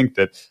things. And I think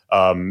that,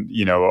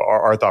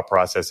 our thought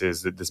process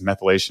is that this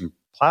methylation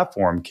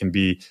platform can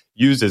be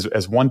used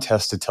as one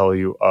test to tell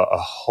you a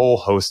whole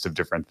host of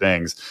different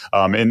things.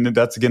 And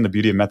that's, again, the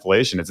beauty of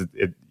methylation.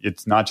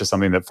 It's not just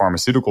something that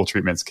pharmaceutical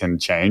treatments can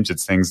change.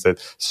 It's things that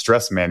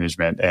stress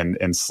management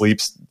and sleep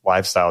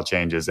lifestyle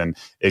changes and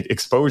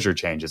exposure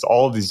changes.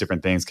 All of these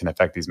different things can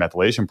affect these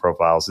methylation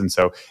profiles. And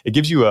so it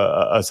gives you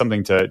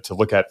something to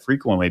look at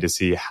frequently to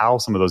see how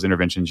some of those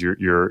interventions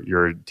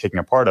you're taking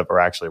a part of are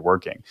actually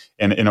working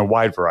in a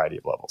wide variety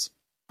of levels.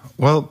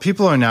 Well,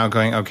 people are now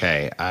going,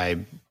 okay,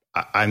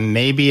 I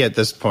maybe at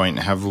this point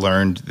have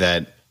learned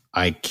that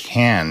I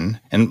can,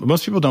 and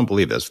most people don't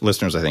believe this,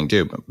 listeners I think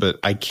do, but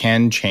I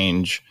can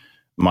change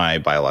my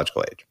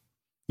biological age.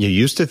 You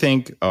used to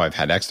think, oh, I've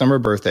had X number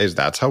of birthdays,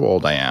 that's how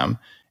old I am.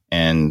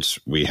 And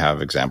we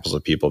have examples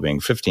of people being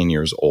 15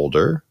 years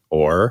older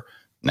or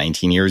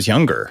 19 years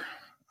younger.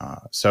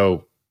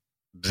 So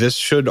this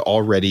should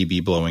already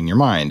be blowing your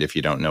mind if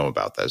you don't know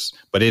about this.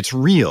 But it's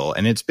real,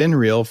 and it's been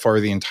real for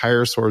the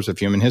entire source of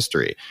human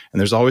history. And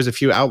there's always a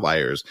few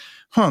outliers.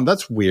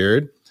 That's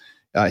weird.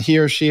 He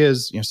or she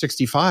is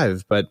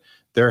 65, but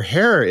their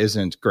hair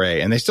isn't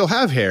gray, and they still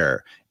have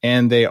hair,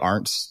 and they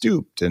aren't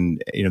stooped,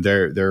 and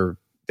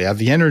they have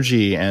the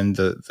energy and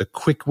the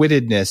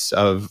quick-wittedness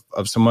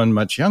of someone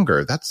much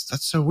younger.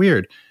 That's so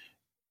weird.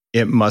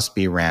 It must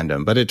be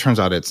random, but it turns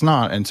out it's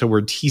not. And so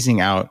we're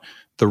teasing out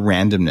the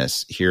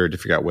randomness here to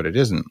figure out what it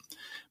isn't.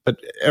 But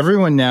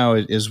everyone now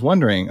is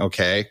wondering,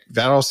 okay,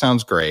 that all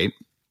sounds great.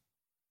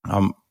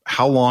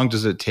 How long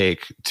does it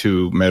take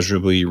to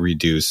measurably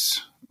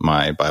reduce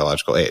my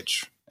biological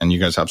age? And you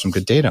guys have some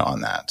good data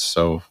on that.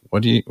 So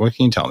what can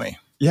you tell me?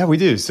 Yeah, we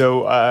do.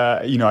 So,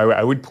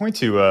 I would point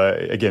to,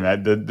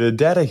 again, the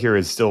data here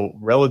is still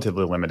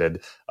relatively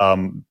limited.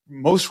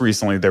 Most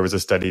recently, there was a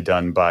study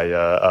done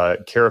by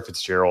Kara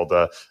Fitzgerald,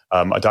 a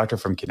doctor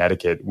from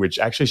Connecticut, which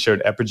actually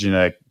showed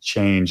epigenetic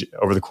change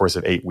over the course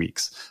of 8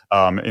 weeks.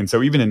 And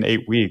so even in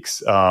 8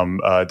 weeks,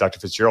 Dr.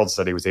 Fitzgerald's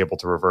study was able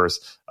to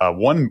reverse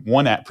one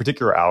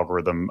particular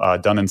algorithm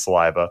done in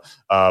saliva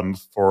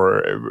for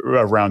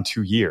around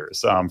 2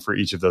 years for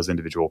each of those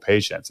individual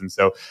patients. And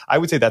so I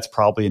would say that's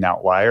probably an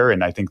outlier.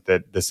 And I think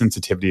that the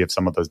sensitivity of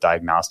some of those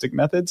diagnostic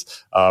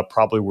methods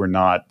probably were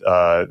not,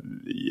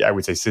 I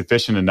would say,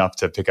 sufficient enough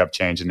to pick up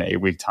change in an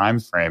 8-week time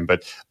frame.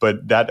 But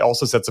that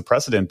also sets a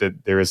precedent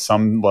that there is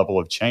some level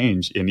of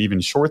change in even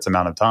short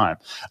amount of time.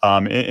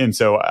 And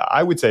so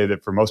I would say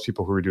that for most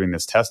people who are doing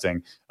this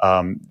testing,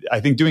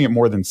 I think doing it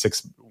more than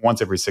once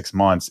every 6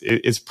 months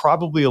is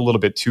probably a little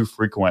bit too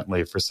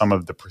frequently for some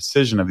of the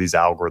precision of these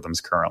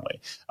algorithms currently.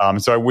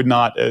 So I would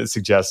not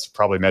suggest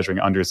probably measuring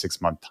under a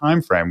 6-month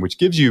time frame, which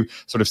gives you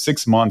sort of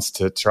 6 months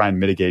to try and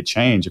mitigate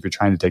change if you're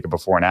trying to take a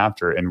before and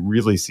after and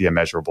really see a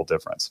measurable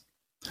difference.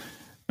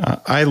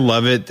 I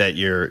love it that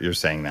you're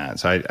saying that.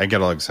 So I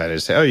get all excited to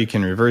say, oh, you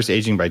can reverse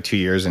aging by 2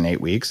 years and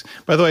 8 weeks.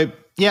 By the way,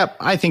 yeah,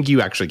 I think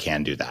you actually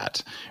can do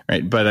that,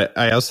 right? But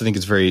I also think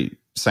it's very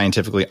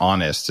scientifically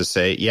honest to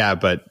say, yeah,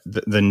 but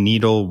the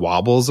needle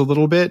wobbles a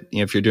little bit.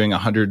 If you're doing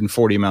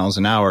 140 miles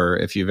an hour,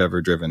 if you've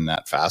ever driven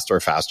that fast or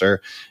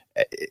faster,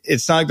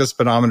 it's not like the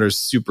speedometer is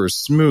super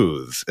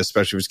smooth,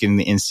 especially if it's getting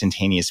the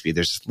instantaneous speed.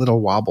 There's just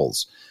little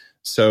wobbles.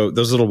 So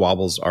those little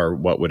wobbles are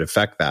what would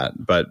affect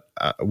that. But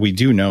we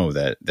do know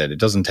that it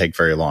doesn't take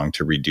very long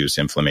to reduce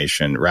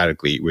inflammation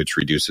radically, which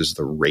reduces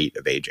the rate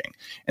of aging.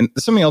 And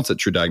something else that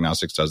True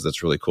Diagnostics does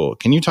that's really cool.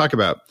 Can you talk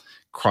about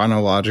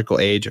chronological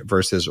age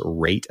versus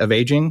rate of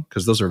aging?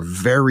 Because those are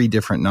very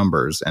different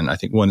numbers. And I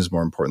think one is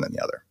more important than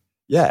the other.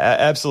 Yeah,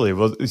 absolutely.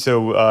 Well,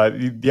 so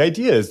the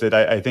idea is that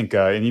I think,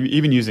 and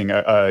even using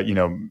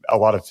a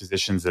lot of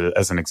physicians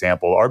as an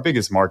example, our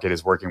biggest market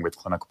is working with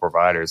clinical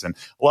providers, and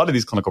a lot of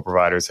these clinical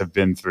providers have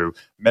been through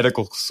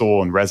medical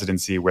school and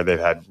residency where they've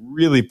had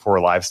really poor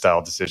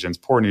lifestyle decisions,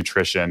 poor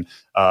nutrition,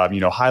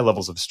 high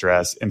levels of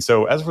stress, and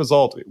so as a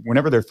result,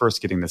 whenever they're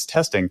first getting this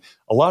testing,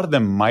 a lot of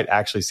them might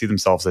actually see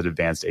themselves at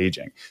advanced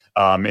aging,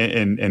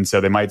 and so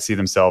they might see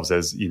themselves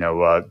as 2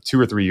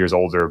 or 3 years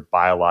older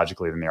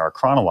biologically than they are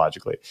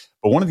chronologically.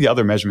 But one of the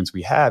other measurements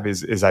we have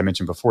is, as I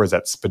mentioned before, is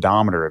that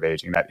speedometer of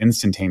aging, that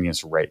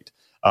instantaneous rate.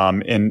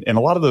 And a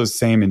lot of those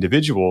same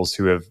individuals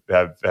who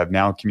have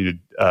now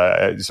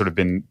sort of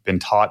been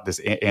taught this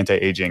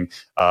anti-aging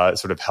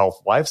sort of health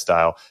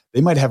lifestyle,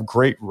 they might have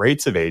great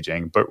rates of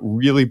aging, but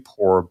really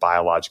poor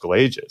biological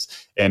ages.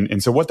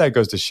 And so what that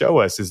goes to show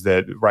us is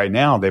that right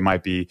now they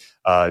might be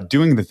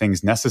doing the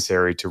things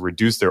necessary to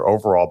reduce their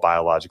overall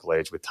biological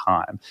age with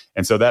time.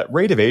 And so that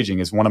rate of aging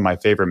is one of my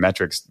favorite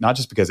metrics, not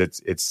just because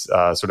it's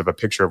sort of a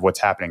picture of what's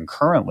happening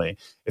currently,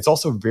 it's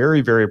also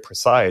very, very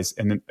precise.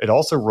 And it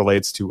also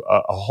relates to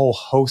a whole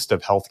host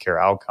of healthcare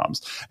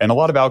outcomes. And a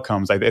lot of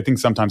outcomes, I think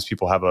sometimes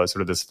people have a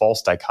sort of this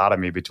false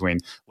dichotomy between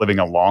living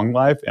a long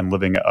life and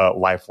living a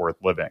life worth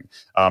living.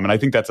 And I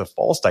think that's a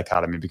false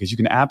dichotomy because you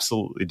can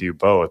absolutely do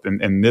both.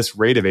 And this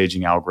rate of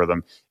aging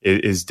algorithm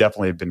is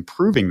definitely been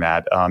proving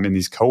that in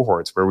these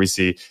cohorts where we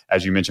see,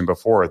 as you mentioned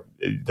before,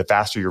 the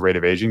faster your rate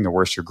of aging, the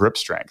worse your grip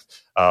strength,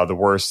 the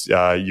worse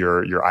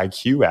your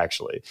IQ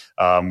actually.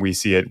 We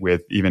see it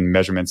with even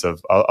measurements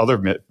of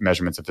other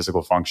measurements of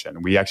physical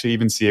function. We actually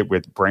even see it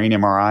with brain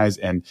MRIs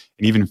and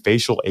even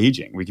facial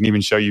aging. We can even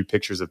show you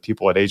pictures of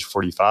people at age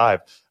 45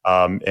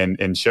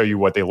 and show you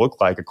what they look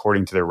like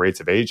according to their rates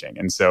of aging.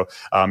 And so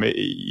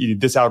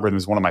this algorithm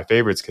is one of my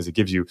favorites because it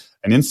gives you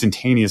an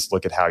instantaneous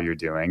look at how you're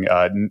doing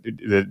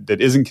that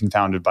isn't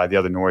confounded by the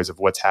other noise of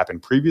what's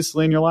happened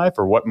previously in your life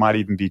or what might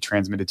even be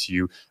transmitted to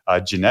you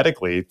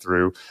genetically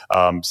through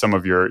some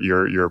of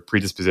your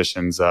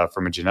predispositions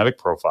from a genetic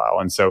profile.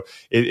 And so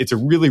it's a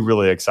really,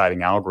 really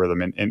exciting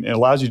algorithm, and it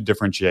allows you to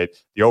differentiate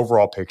the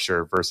overall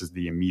picture versus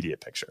the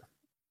immediate picture.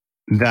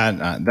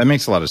 That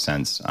makes a lot of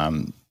sense.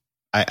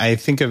 I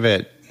think of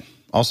it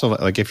also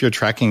like if you're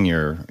tracking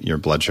your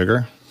blood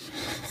sugar.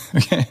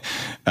 Okay.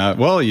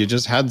 Well, you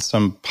just had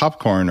some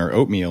popcorn or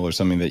oatmeal or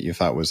something that you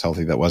thought was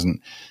healthy that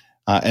wasn't.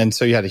 And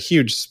so you had a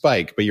huge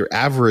spike, but your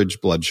average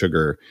blood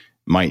sugar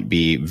might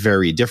be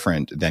very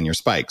different than your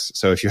spikes.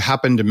 So if you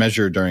happen to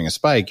measure during a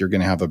spike, you're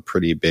going to have a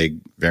pretty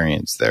big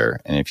variance there.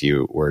 And if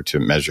you were to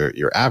measure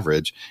your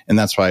average, and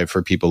that's why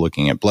for people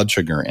looking at blood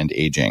sugar and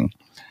aging,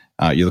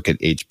 you look at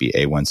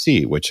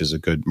HbA1c, which is a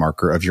good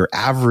marker of your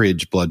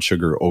average blood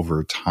sugar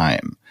over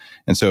time.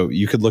 And so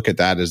you could look at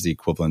that as the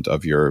equivalent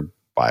of your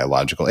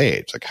biological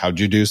age. Like, how'd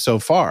you do so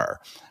far?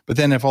 But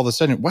then if all of a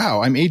sudden,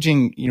 wow, I'm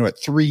aging, at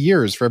 3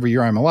 years for every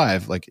year I'm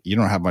alive, like you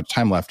don't have much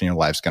time left and your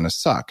life's going to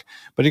suck.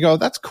 But you go,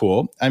 that's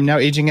cool. I'm now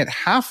aging at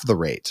half the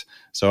rate.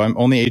 So I'm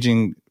only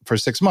aging for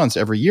 6 months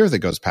every year that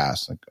goes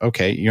past. Like,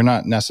 okay, you're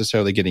not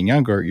necessarily getting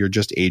younger. You're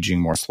just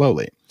aging more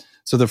slowly.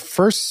 So the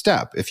first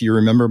step, if you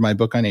remember my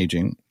book on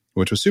aging,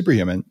 which was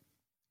Superhuman,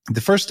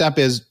 the first step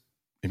is,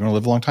 if you want to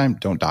live a long time,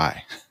 don't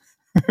die.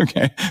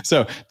 Okay.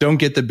 So don't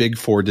get the big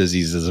 4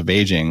 diseases of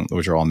aging,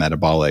 which are all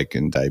metabolic,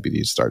 and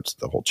diabetes starts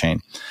the whole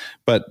chain.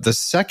 But the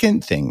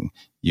second thing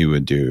you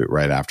would do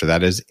right after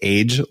that is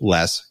age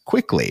less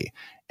quickly.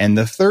 And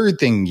the third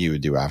thing you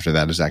would do after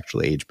that is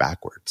actually age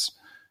backwards,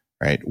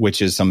 right?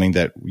 Which is something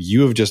that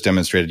you have just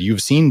demonstrated.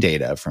 You've seen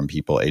data from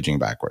people aging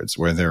backwards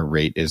where their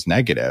rate is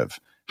negative.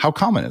 How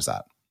common is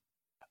that?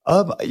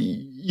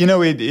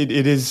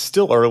 It is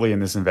still early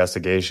in this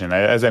investigation.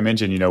 As I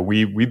mentioned,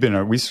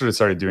 we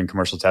started doing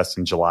commercial tests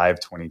in July of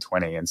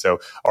 2020, and so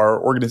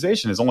our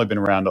organization has only been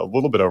around a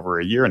little bit over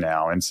a year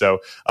now, and so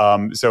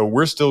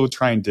we're still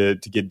trying to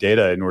get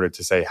data in order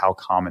to say how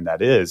common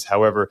that is.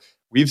 However,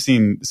 we've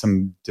seen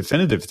some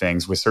definitive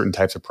things with certain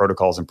types of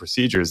protocols and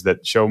procedures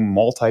that show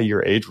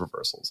multi-year age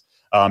reversals,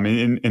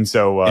 and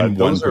so in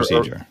one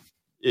procedure,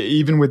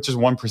 even with just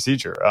one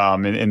procedure,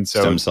 and so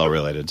stem cell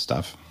related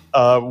stuff.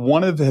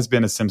 One of has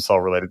been a stem cell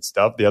related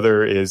stuff. The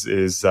other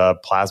is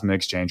plasma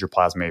exchange or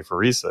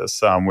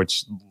plasmapheresis,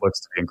 which looks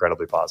to be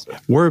incredibly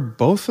positive. Were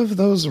both of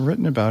those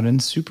written about in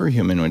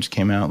Superhuman, which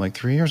came out like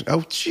 3 years ago?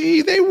 Oh,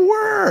 gee, they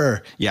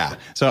were. Yeah.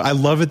 So I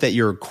love it that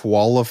you're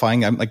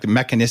qualifying. Like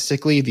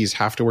mechanistically, these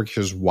have to work.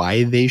 Here's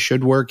why they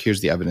should work.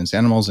 Here's the evidence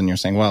animals. And you're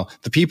saying, well,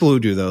 the people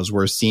who do those,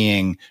 we're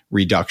seeing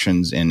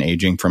reductions in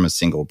aging from a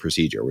single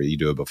procedure where you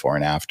do it before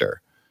and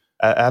after.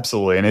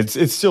 Absolutely. And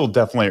it's still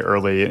definitely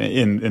early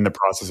in the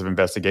process of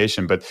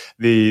investigation, but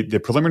the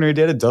preliminary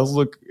data does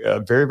look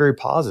very, very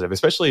positive,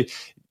 especially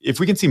if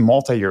we can see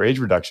multi-year age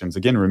reductions.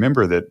 Again,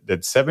 remember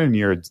that 7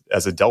 years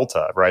as a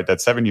delta, right? That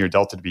 7-year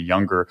delta to be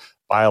younger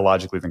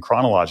biologically than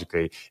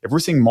chronologically. If we're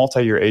seeing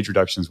multi-year age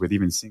reductions with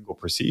even single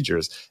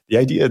procedures, the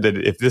idea that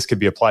if this could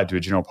be applied to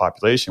a general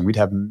population, we'd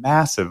have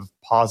massive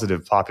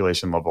positive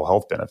population level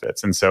health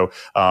benefits. And so,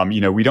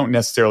 we don't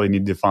necessarily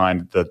need to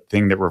find the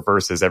thing that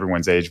reverses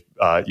everyone's age,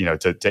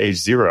 to age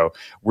 0.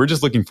 We're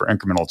just looking for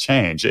incremental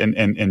change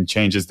and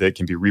changes that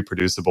can be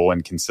reproducible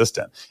and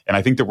consistent. And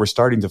I think that we're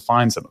starting to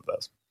find some of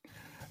those.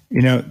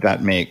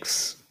 It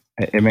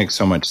makes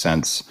so much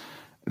sense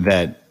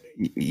that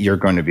you're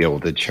going to be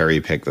able to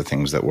cherry pick the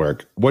things that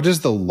work. What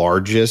is the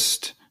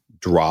largest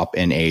drop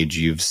in age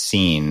you've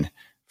seen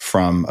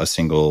from a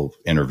single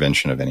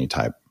intervention of any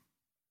type?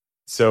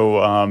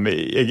 So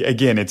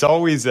again, it's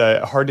always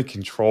hard to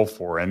control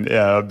for, and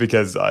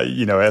because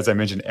as I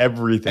mentioned,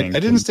 everything. I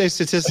didn't say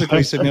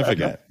statistically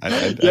significant.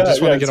 I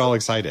just want to get all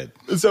excited.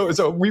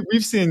 So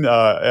we've seen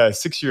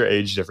 6-year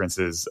age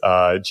differences,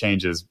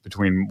 changes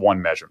between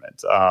one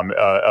measurement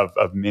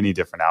of many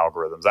different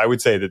algorithms. I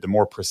would say that the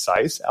more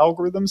precise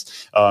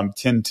algorithms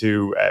tend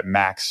to at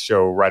max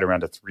show right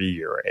around a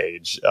 3-year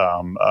age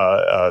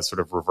sort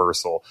of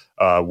reversal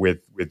with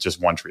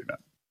just one treatment.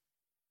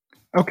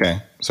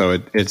 Okay. So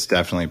it's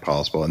definitely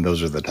possible. And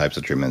those are the types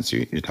of treatments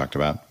you talked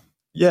about.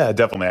 Yeah,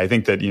 definitely. I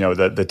think that,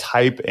 the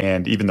type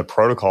and even the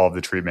protocol of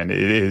the treatment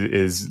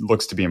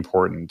looks to be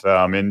important.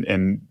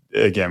 And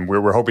again,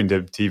 we're hoping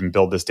to even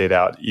build this data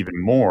out even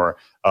more.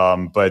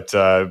 But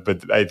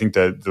I think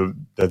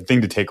the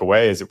thing to take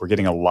away is that we're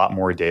getting a lot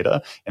more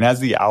data. And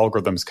as the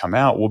algorithms come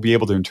out, we'll be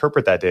able to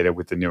interpret that data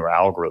with the newer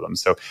algorithms.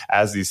 So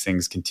as these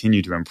things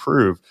continue to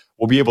improve,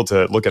 we'll be able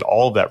to look at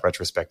all of that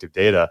retrospective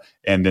data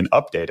and then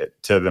update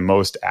it to the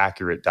most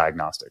accurate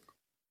diagnostic.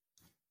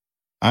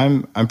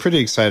 I'm pretty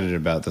excited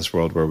about this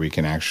world where we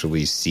can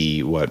actually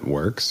see what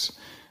works.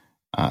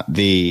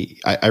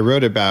 I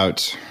wrote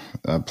about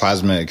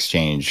plasma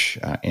exchange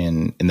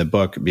in the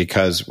book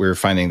because we're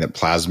finding that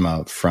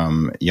plasma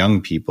from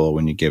young people,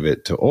 when you give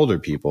it to older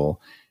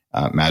people,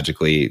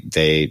 magically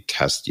they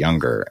test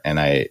younger. And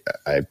I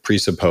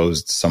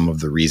presupposed some of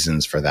the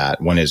reasons for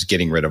that. One is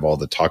getting rid of all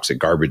the toxic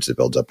garbage that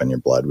builds up in your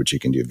blood, which you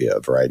can do via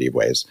a variety of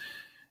ways.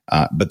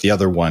 But the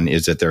other one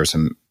is that there are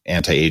some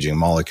anti-aging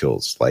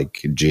molecules like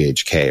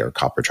GHK or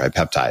copper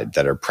tripeptide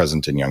that are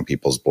present in young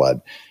people's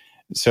blood.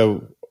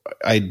 So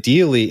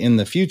ideally in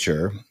the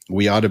future,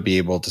 we ought to be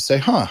able to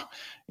say,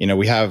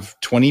 we have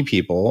 20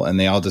 people and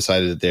they all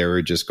decided that they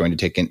were just going to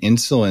take an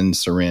insulin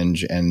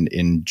syringe and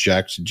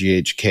inject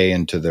GHK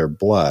into their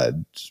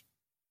blood,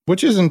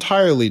 which is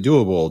entirely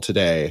doable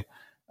today,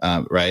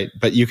 right?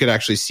 But you could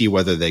actually see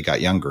whether they got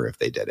younger if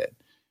they did it.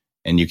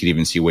 And you could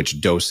even see which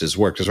doses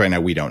work, because right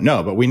now we don't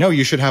know. But we know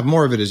you should have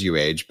more of it as you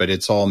age, but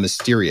it's all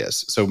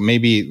mysterious. So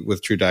maybe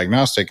with True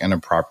Diagnostic and a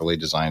properly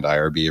designed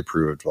IRB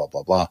approved, blah,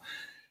 blah, blah,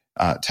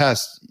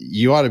 test,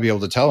 you ought to be able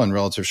to tell in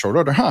relative short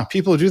order,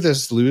 people who do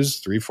this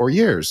lose 3-4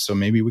 years. So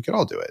maybe we could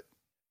all do it.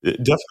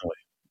 Definitely.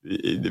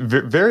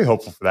 Very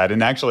hopeful for that.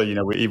 And actually,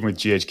 even with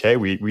GHK,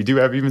 we do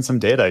have even some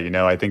data.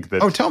 I think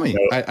that. Oh, tell me.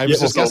 I was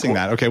discussing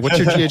that. Okay. What's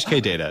your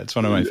GHK data? It's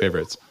one of my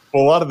favorites.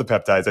 Well, a lot of the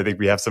peptides, I think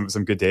we have some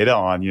good data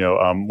on.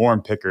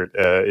 Warren Pickert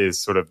is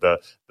sort of the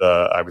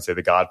I would say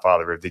the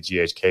godfather of the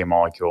GHK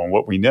molecule. And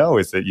what we know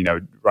is that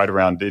right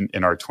around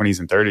in our 20s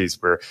and 30s,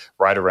 we're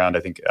right around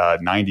I think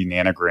 90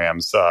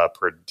 nanograms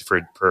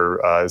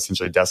per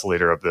essentially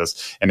deciliter of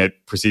this, and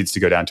it proceeds to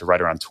go down to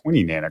right around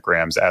 20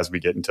 nanograms as we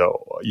get into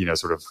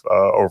sort of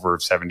over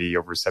 70,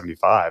 over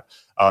 75.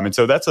 And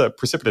so that's a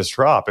precipitous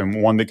drop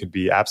and one that could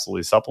be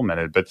absolutely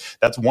supplemented. But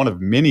that's one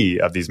of many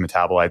of these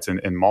metabolites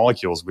and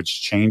molecules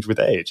which change with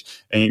age.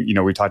 And,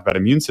 we talked about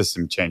immune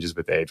system changes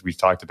with age. We've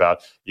talked about,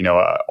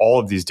 all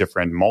of these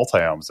different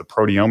multiomes, the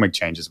proteomic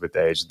changes with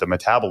age, the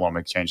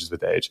metabolomic changes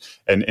with age.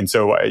 And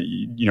so,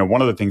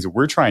 one of the things that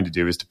we're trying to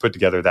do is to put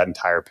together that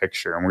entire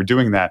picture. And we're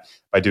doing that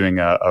by doing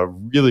a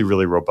really,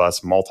 really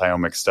robust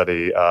multiomic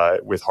study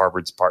with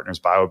Harvard's Partners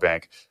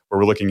Biobank, where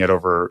we're looking at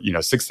over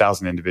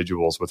 6,000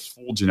 individuals with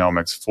full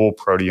genomics, full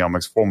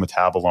proteomics, full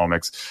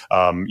metabolomics,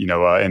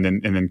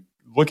 and then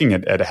looking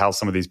at how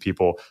some of these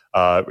people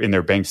in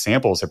their banked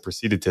samples have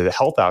proceeded to the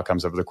health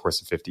outcomes over the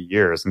course of 50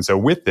 years. And so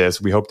with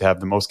this, we hope to have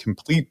the most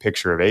complete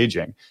picture of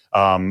aging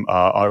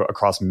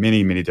across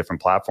many, many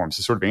different platforms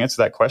to sort of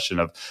answer that question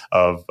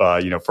of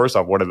first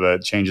off, what are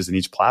the changes in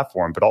each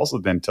platform, but also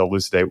then to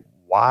elucidate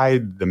why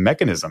the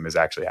mechanism is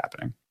actually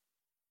happening.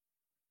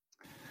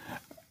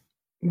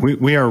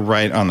 We are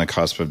right on the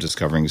cusp of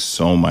discovering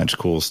so much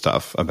cool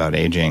stuff about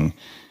aging.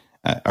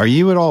 Are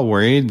you at all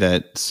worried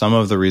that some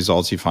of the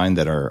results you find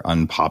that are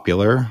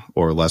unpopular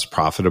or less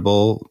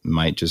profitable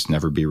might just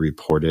never be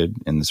reported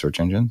in the search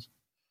engines?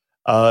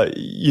 I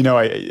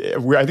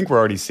think we're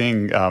already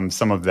seeing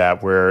some of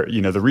that where,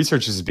 the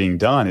research is being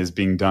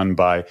done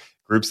by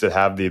groups that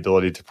have the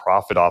ability to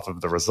profit off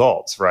of the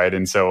results, right?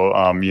 And so,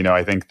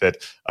 I think that,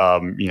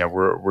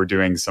 we're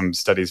doing some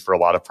studies for a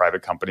lot of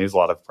private companies, a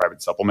lot of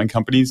private supplement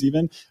companies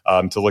even,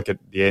 to look at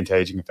the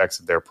anti-aging effects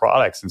of their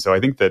products. And so I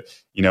think that,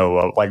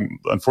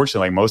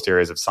 unfortunately, like most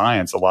areas of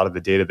science, a lot of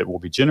the data that will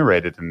be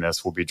generated in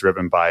this will be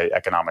driven by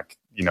economic,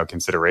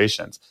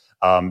 considerations.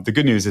 The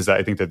good news is that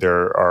I think that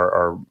there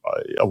are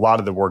a lot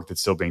of the work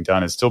that's still being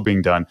done is still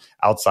being done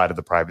outside of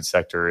the private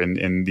sector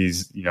in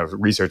these,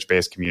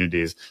 research-based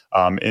communities.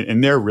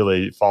 And they're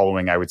really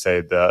following, I would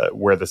say,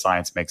 where the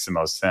science makes the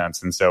most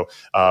sense. And so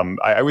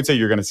I would say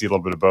you're going to see a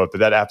little bit of both, but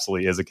that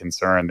absolutely is a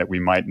concern that we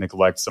might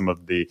neglect some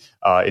of the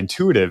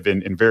intuitive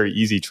and very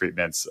easy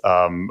treatments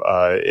and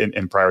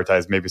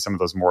prioritize maybe some of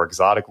those more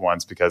exotic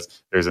ones because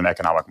there's an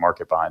economic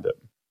market behind it.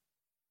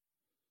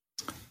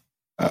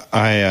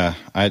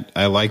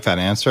 I like that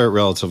answer. A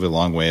relatively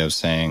long way of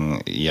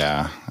saying,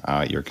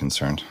 you're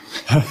concerned.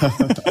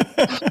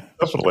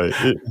 Definitely.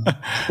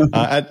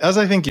 As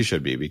I think you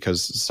should be,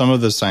 because some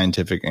of the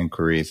scientific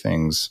inquiry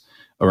things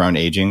around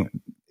aging,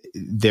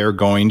 they're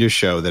going to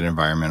show that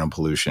environmental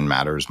pollution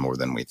matters more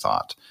than we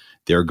thought.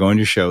 They're going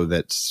to show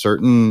that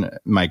certain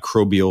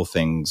microbial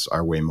things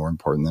are way more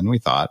important than we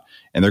thought.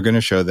 And they're going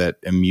to show that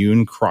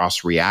immune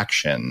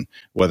cross-reaction,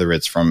 whether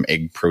it's from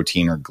egg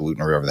protein or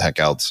gluten or whatever the heck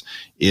else,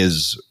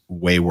 is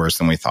way worse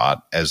than we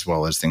thought, as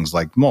well as things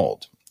like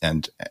mold.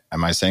 And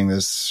am I saying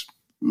this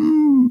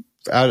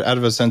out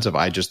of a sense of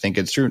I just think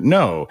it's true?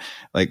 No.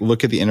 Like,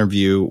 look at the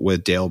interview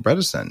with Dale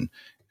Bredesen,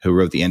 who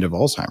wrote The End of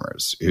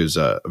Alzheimer's, who's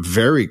a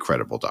very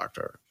credible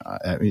doctor.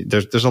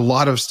 There's a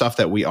lot of stuff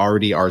that we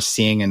already are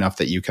seeing enough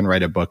that you can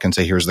write a book and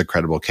say, here's the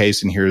credible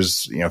case, and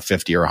here's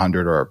 50 or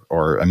 100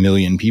 or a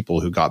million people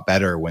who got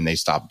better when they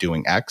stopped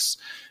doing X.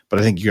 But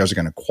I think you guys are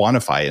going to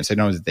quantify it and say,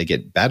 no, that they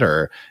get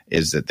better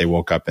is that they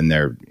woke up and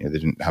they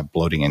didn't have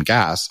bloating and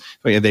gas,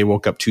 but they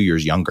woke up 2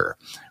 years younger,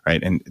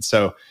 right? And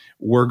so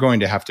we're going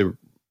to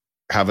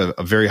have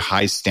a very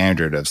high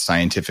standard of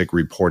scientific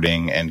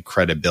reporting and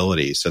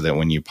credibility so that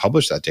when you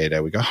publish that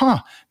data, we go,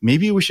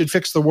 maybe we should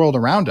fix the world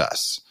around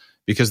us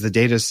because the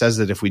data says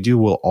that if we do,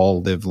 we'll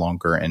all live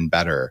longer and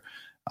better.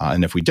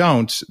 And if we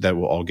don't, that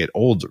we'll all get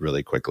old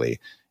really quickly.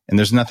 And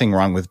there's nothing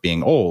wrong with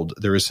being old.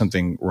 There is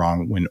something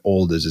wrong when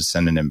old is a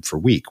synonym for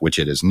weak, which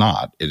it is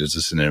not. It is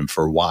a synonym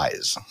for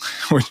wise,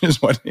 which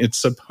is what it's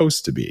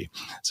supposed to be.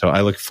 So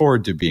I look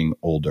forward to being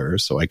older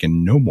so I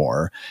can know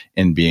more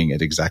and being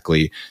at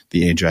exactly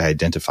the age I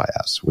identify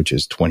as, which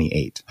is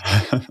 28.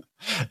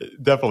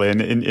 Definitely.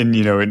 And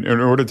you know, in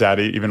order to add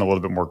even a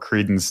little bit more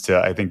credence to,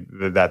 I think,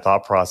 that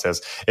thought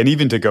process, and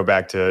even to go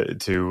back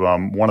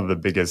to one of the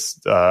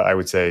biggest, I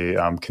would say,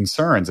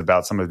 concerns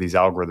about some of these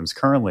algorithms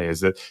currently is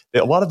that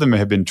a lot of them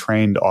have been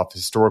trained off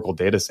historical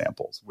data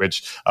samples,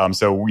 which,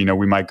 so, you know,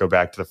 we might go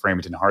back to the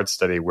Framingham Heart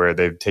Study where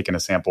they've taken a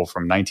sample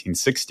from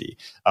 1960,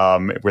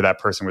 where that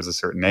person was a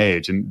certain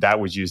age, and that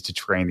was used to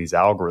train these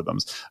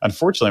algorithms.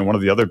 Unfortunately, one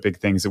of the other big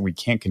things that we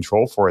can't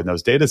control for in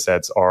those data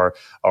sets are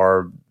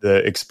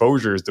the exposures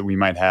that we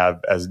might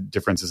have as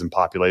differences in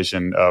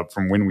population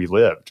from when we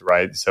lived,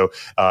 right? So,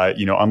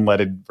 you know,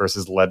 unleaded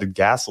versus leaded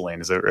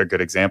gasoline is a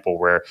good example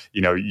where,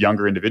 you know,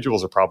 younger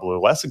individuals are probably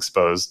less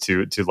exposed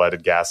to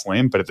leaded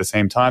gasoline, but at the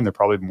same time, they're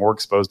probably more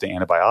exposed to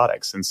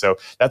antibiotics. And so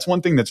that's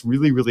one thing that's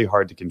really, really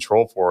hard to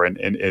control for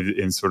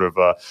and sort of,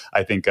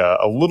 I think,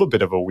 a little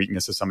bit of a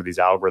weakness of some of these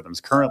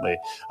algorithms currently.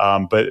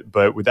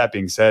 But with that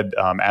being said,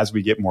 as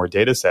we get more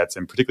data sets,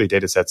 and particularly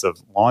data sets of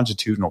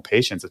longitudinal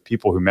patients, of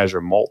people who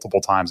measure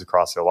multiple times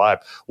across their life,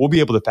 we'll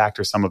be able to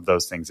factor some of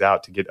those things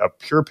out to get a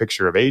pure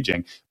picture of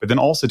aging, but then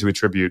also to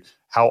attribute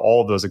how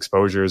all of those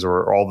exposures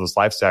or all of those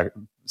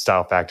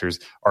lifestyle factors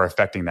are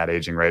affecting that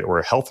aging rate or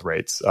health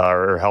rates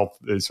or health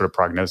sort of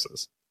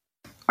prognosis.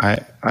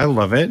 I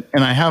love it.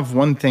 And I have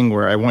one thing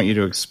where I want you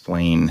to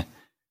explain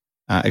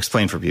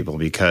for people,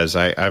 because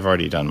I've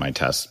already done my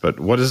test, but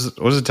what does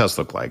a test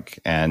look like?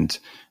 And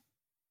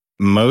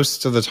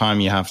most of the time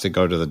you have to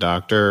go to the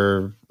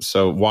doctor.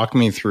 So walk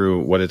me through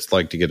what it's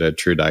like to get a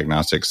true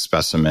diagnostic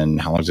specimen.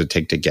 How long does it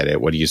take to get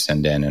it? What do you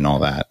send in and all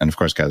that? And of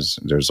course, guys,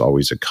 there's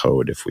always a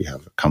code if we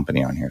have a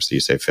company on here. So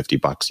you save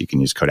 $50, you can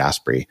use code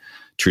Asprey,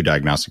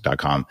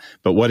 truediagnostic.com.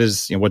 But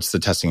what's the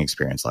testing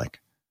experience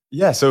like?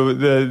 Yeah, so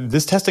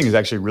this testing is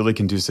actually really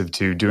conducive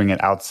to doing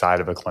it outside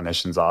of a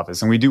clinician's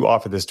office. And we do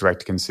offer this direct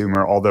to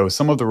consumer, although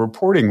some of the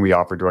reporting we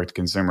offer direct to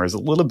consumer is a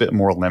little bit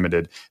more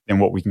limited than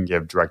what we can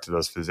give direct to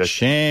those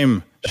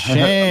physicians.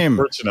 Shame.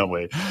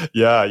 Unfortunately.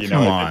 Yeah, you know.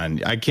 Come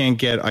on. I can't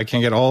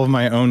get all of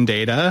my own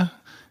data.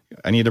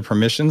 I need a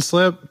permission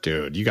slip,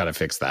 dude. You got to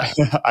fix that.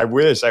 I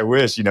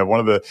wish. You know, one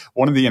of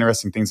the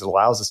interesting things that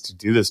allows us to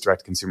do this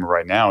direct to consumer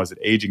right now is that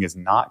aging is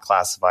not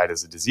classified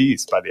as a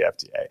disease by the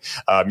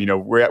FDA. You know,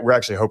 we're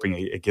actually hoping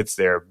it gets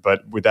there.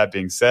 But with that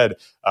being said,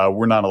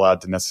 we're not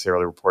allowed to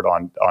necessarily report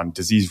on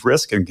disease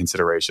risk and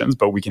considerations,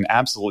 but we can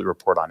absolutely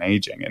report on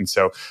aging. And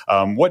so,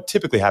 what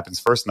typically happens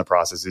first in the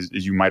process is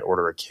you might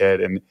order a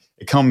kit, and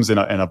it comes in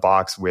a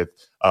box with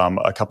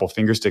a couple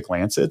fingerstick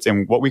lancets,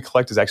 and what we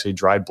collect is actually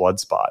dried blood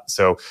spot.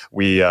 So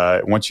we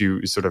once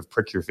you sort of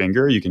prick your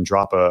finger, you can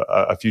drop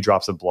a few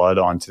drops of blood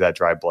onto that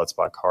dried blood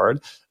spot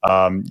card.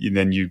 And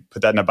then you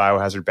put that in a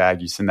biohazard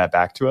bag. You send that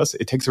back to us.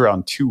 It takes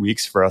around 2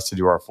 weeks for us to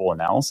do our full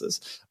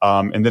analysis,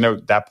 and then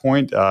at that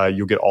point,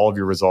 you'll get all of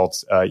your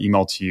results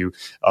emailed to you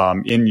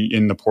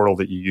in the portal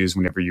that you use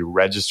whenever you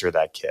register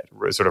that kit,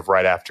 sort of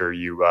right after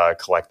you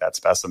collect that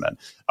specimen.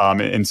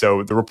 And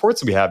so the reports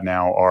that we have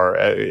now are,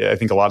 I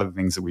think, a lot of the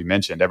things that we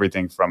mentioned,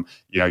 everything from,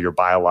 you know, your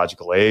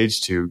biological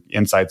age to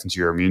insights into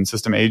your immune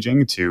system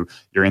aging to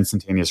your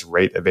instantaneous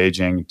rate of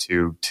aging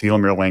to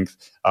telomere length,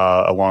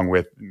 along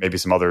with maybe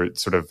some other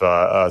sort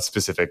of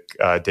specific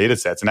data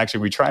sets. And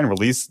actually, we try and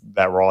release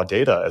that raw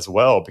data as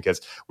well,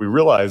 because we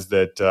realize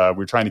that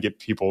we're trying to get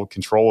people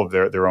control of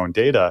their own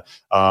data,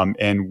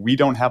 and we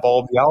don't have all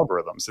of the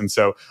algorithms. And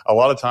so a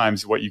lot of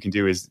times what you can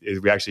do is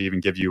we actually even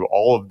give you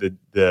all of the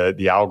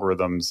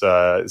algorithms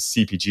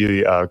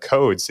CPG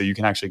codes, so you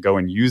can actually go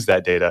and use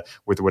that data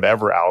with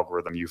whatever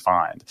algorithm you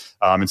find.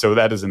 And so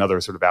that is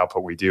another sort of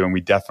output we do. And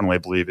we definitely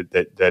believe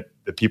that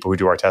the people who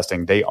do our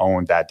testing, they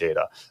own that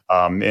data.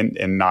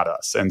 And not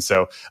us. And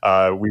so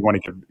we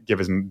want to give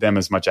them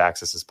as much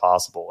access as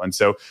possible. And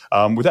so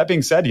with that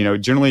being said, you know,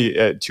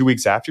 generally 2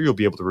 weeks after, you'll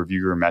be able to review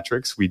your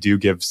metrics. We do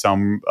give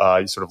some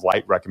sort of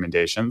light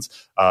recommendations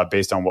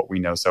based on what we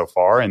know so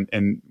far.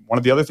 And one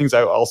of the other things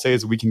I'll say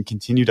is we can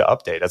continue to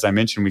update. As I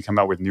mentioned, we come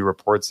out with new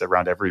reports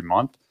around every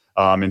month.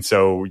 And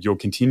so you'll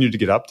continue to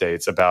get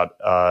updates about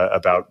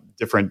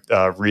different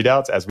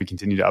readouts as we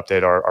continue to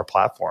update our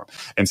platform.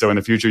 And so in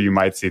the future, you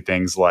might see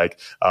things like,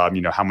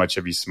 you know, how much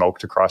have you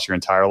smoked across your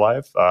entire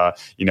life?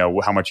 You know,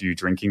 how much are you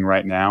drinking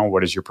right now?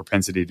 What is your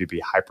propensity to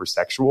be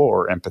hypersexual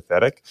or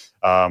empathetic?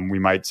 We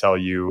might tell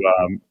you,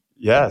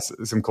 yes,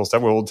 some cool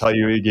stuff. We'll tell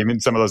you even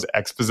some of those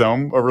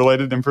exposome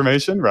related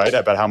information, right?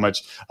 About how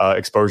much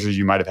exposure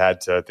you might have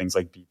had to things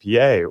like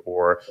BPA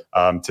or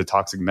to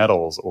toxic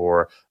metals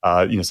or,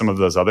 you know, some of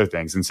those other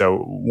things. And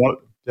so,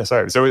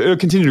 so it'll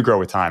continue to grow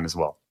with time as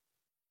well.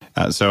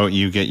 So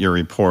you get your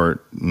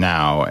report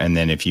now, and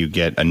then if you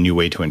get a new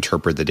way to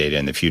interpret the data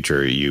in the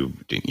future, you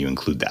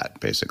include that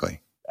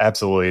basically.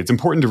 Absolutely. It's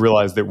important to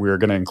realize that we're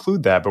going to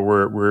include that, but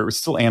we're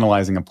still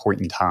analyzing a point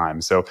in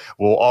time. So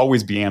we'll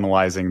always be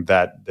analyzing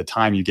that the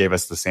time you gave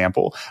us the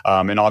sample.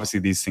 And obviously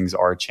these things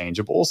are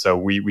changeable. So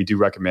we do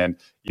recommend,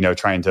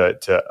 trying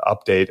to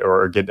update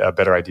or get a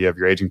better idea of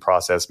your aging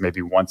process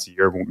maybe once a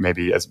year,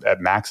 maybe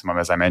at maximum,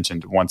 as I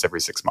mentioned, once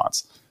every 6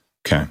 months.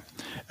 Okay.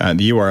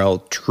 The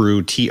URL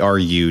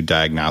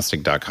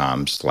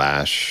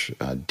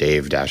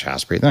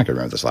trudiagnostic.com/Dave-Asprey. I'm not going to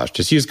remember the slash.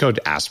 Just use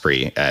code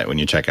Asprey when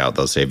you check out.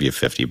 They'll save you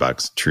 $50,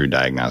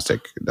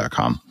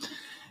 trudiagnostic.com.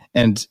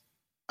 And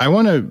I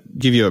want to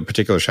give you a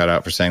particular shout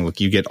out for saying,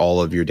 look, you get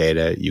all of your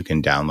data. You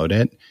can download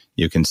it.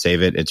 You can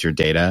save it. It's your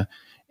data.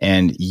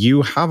 And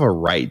you have a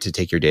right to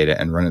take your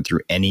data and run it through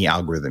any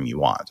algorithm you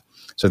want.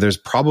 So there's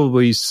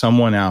probably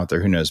someone out there,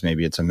 who knows,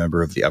 maybe it's a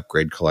member of the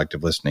Upgrade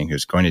Collective listening,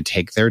 who's going to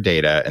take their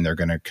data and they're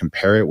going to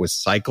compare it with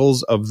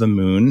cycles of the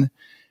moon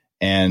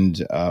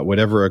and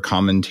whatever a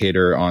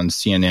commentator on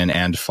CNN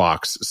and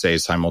Fox say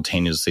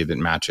simultaneously that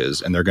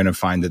matches. And they're going to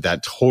find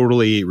that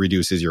totally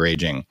reduces your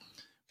aging.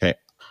 Okay.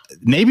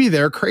 Maybe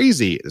they're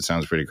crazy. It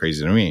sounds pretty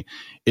crazy to me.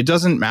 It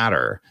doesn't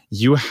matter.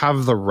 You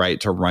have the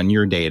right to run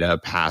your data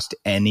past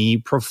any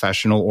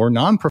professional or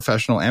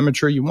non-professional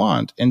amateur you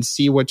want and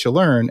see what you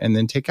learn and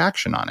then take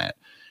action on it.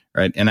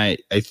 Right. And I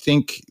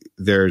think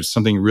there's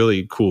something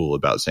really cool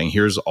about saying,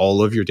 here's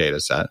all of your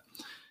data set.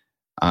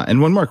 And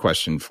one more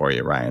question for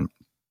you, Ryan.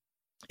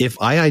 If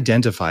I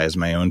identify as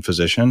my own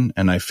physician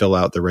and I fill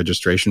out the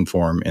registration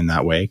form in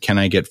that way, can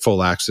I get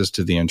full access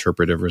to the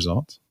interpretive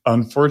results?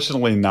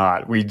 Unfortunately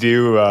not. We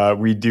do have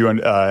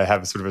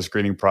sort of a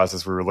screening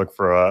process where we look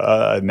for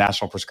a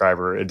national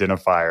prescriber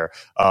identifier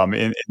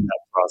in that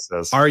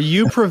process. Are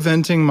you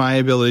preventing my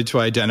ability to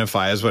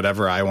identify as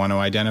whatever I want to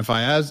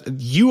identify as?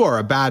 You are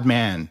a bad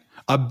man.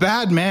 A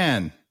bad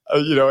man.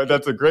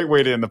 That's a great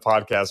way to end the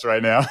podcast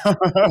right now. I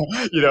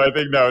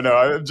think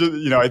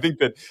I think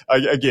that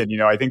again,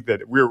 I think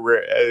that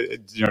we're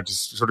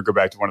just sort of go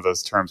back to one of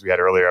those terms we had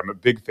earlier. I'm a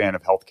big fan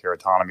of healthcare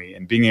autonomy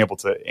and being able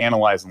to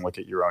analyze and look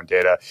at your own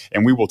data,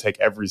 and we will take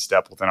every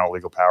step within our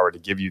legal power to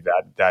give you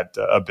that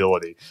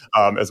ability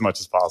as much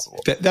as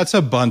possible. That's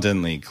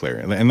abundantly clear,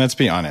 and let's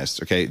be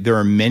honest. Okay, there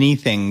are many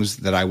things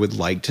that I would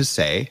like to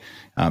say.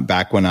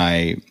 Back when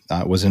I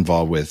was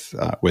involved with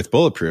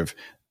Bulletproof,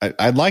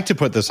 I'd like to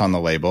put this on the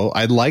label.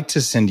 I'd like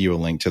to send you a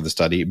link to the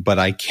study, but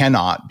I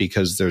cannot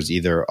because there's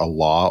either a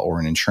law or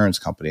an insurance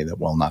company that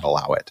will not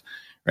allow it,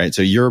 right?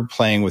 So you're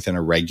playing within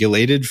a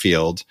regulated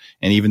field,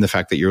 and even the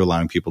fact that you're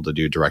allowing people to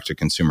do direct to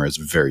consumer is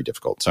very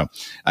difficult. So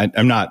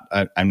I'm not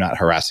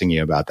harassing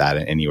you about that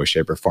in any way,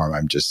 shape, or form.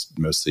 I'm just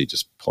mostly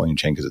just pulling your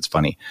chain because it's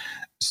funny.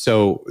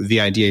 So the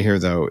idea here,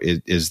 though,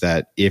 is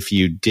that if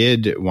you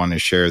did want to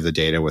share the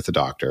data with a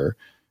doctor,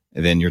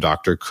 then your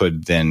doctor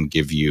could then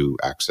give you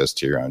access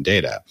to your own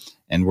data.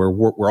 And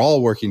we're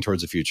all working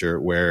towards a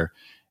future where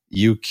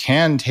you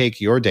can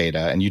take your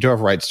data, and you do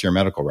have rights to your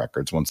medical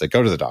records once they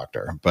go to the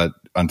doctor. But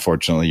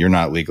unfortunately, you're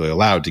not legally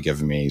allowed to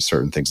give me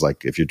certain things,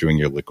 like if you're doing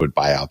your liquid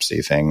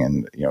biopsy thing.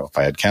 And if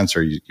I had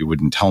cancer, you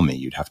wouldn't tell me.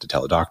 You'd have to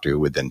tell a doctor who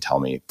would then tell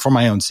me for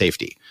my own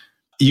safety.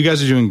 You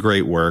guys are doing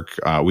great work.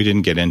 We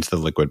didn't get into the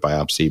liquid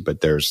biopsy, but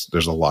there's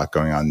a lot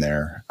going on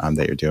there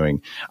that you're doing.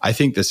 I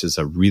think this is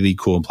a really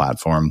cool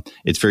platform.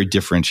 It's very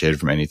differentiated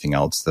from anything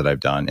else that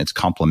I've done. It's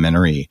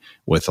complementary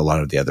with a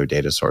lot of the other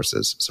data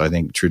sources. So I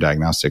think True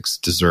Diagnostics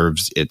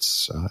deserves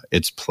its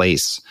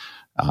place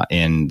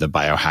in the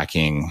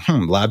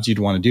biohacking labs you'd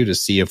want to do to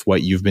see if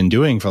what you've been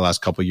doing for the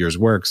last couple of years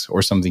works,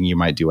 or something you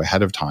might do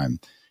ahead of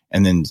time.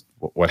 And then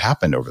what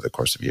happened over the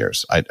course of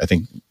years. I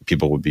think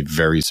people would be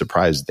very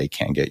surprised they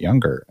can get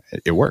younger.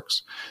 It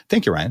works.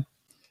 Thank you, Ryan.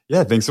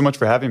 Yeah, thanks so much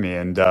for having me.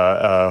 And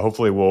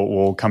hopefully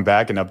we'll come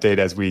back and update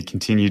as we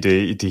continue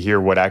to hear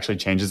what actually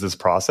changes this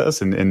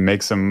process and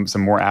make some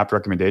more apt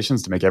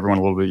recommendations to make everyone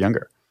a little bit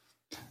younger.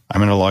 I'm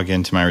going to log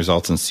into my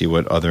results and see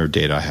what other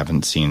data I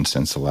haven't seen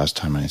since the last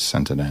time I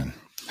sent it in.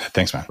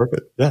 Thanks, man.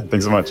 Perfect. Yeah,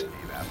 thanks so much.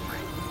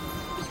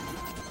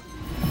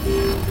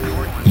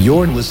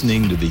 You're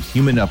listening to The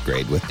Human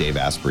Upgrade with Dave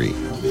Asprey.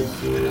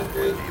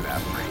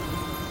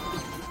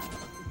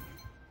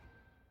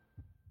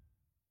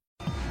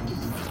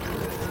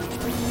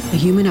 The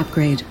Human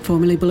Upgrade,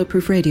 formerly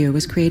Bulletproof Radio,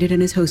 was created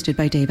and is hosted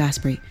by Dave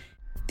Asprey.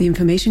 The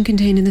information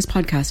contained in this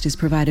podcast is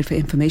provided for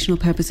informational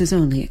purposes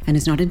only and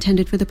is not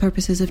intended for the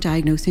purposes of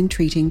diagnosing,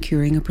 treating,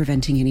 curing, or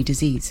preventing any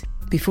disease.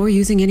 Before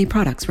using any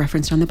products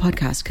referenced on the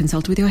podcast,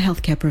 consult with your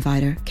healthcare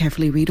provider,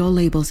 carefully read all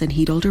labels, and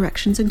heed all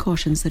directions and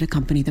cautions that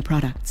accompany the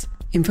products.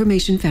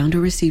 Information found or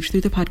received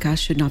through the podcast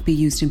should not be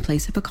used in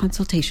place of a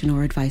consultation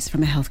or advice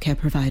from a healthcare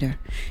provider.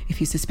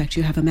 If you suspect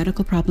you have a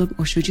medical problem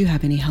or should you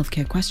have any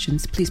healthcare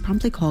questions, please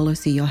promptly call or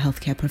see your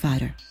healthcare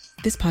provider.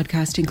 This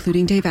podcast,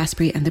 including Dave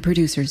Asprey and the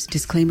producers,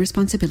 disclaim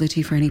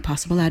responsibility for any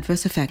possible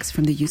adverse effects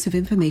from the use of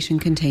information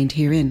contained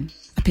herein.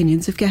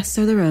 Opinions of guests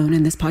are their own,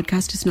 and this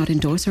podcast does not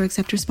endorse or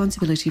accept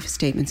responsibility for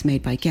statements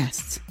made by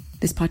guests.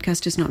 This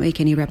podcast does not make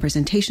any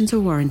representations or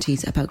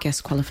warranties about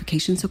guest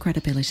qualifications or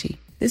credibility.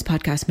 This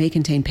podcast may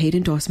contain paid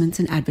endorsements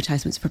and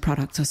advertisements for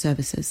products or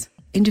services.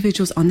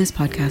 Individuals on this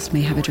podcast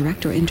may have a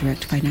direct or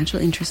indirect financial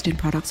interest in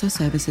products or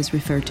services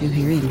referred to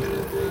herein.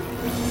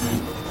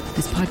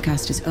 This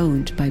podcast is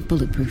owned by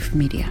Bulletproof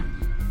Media.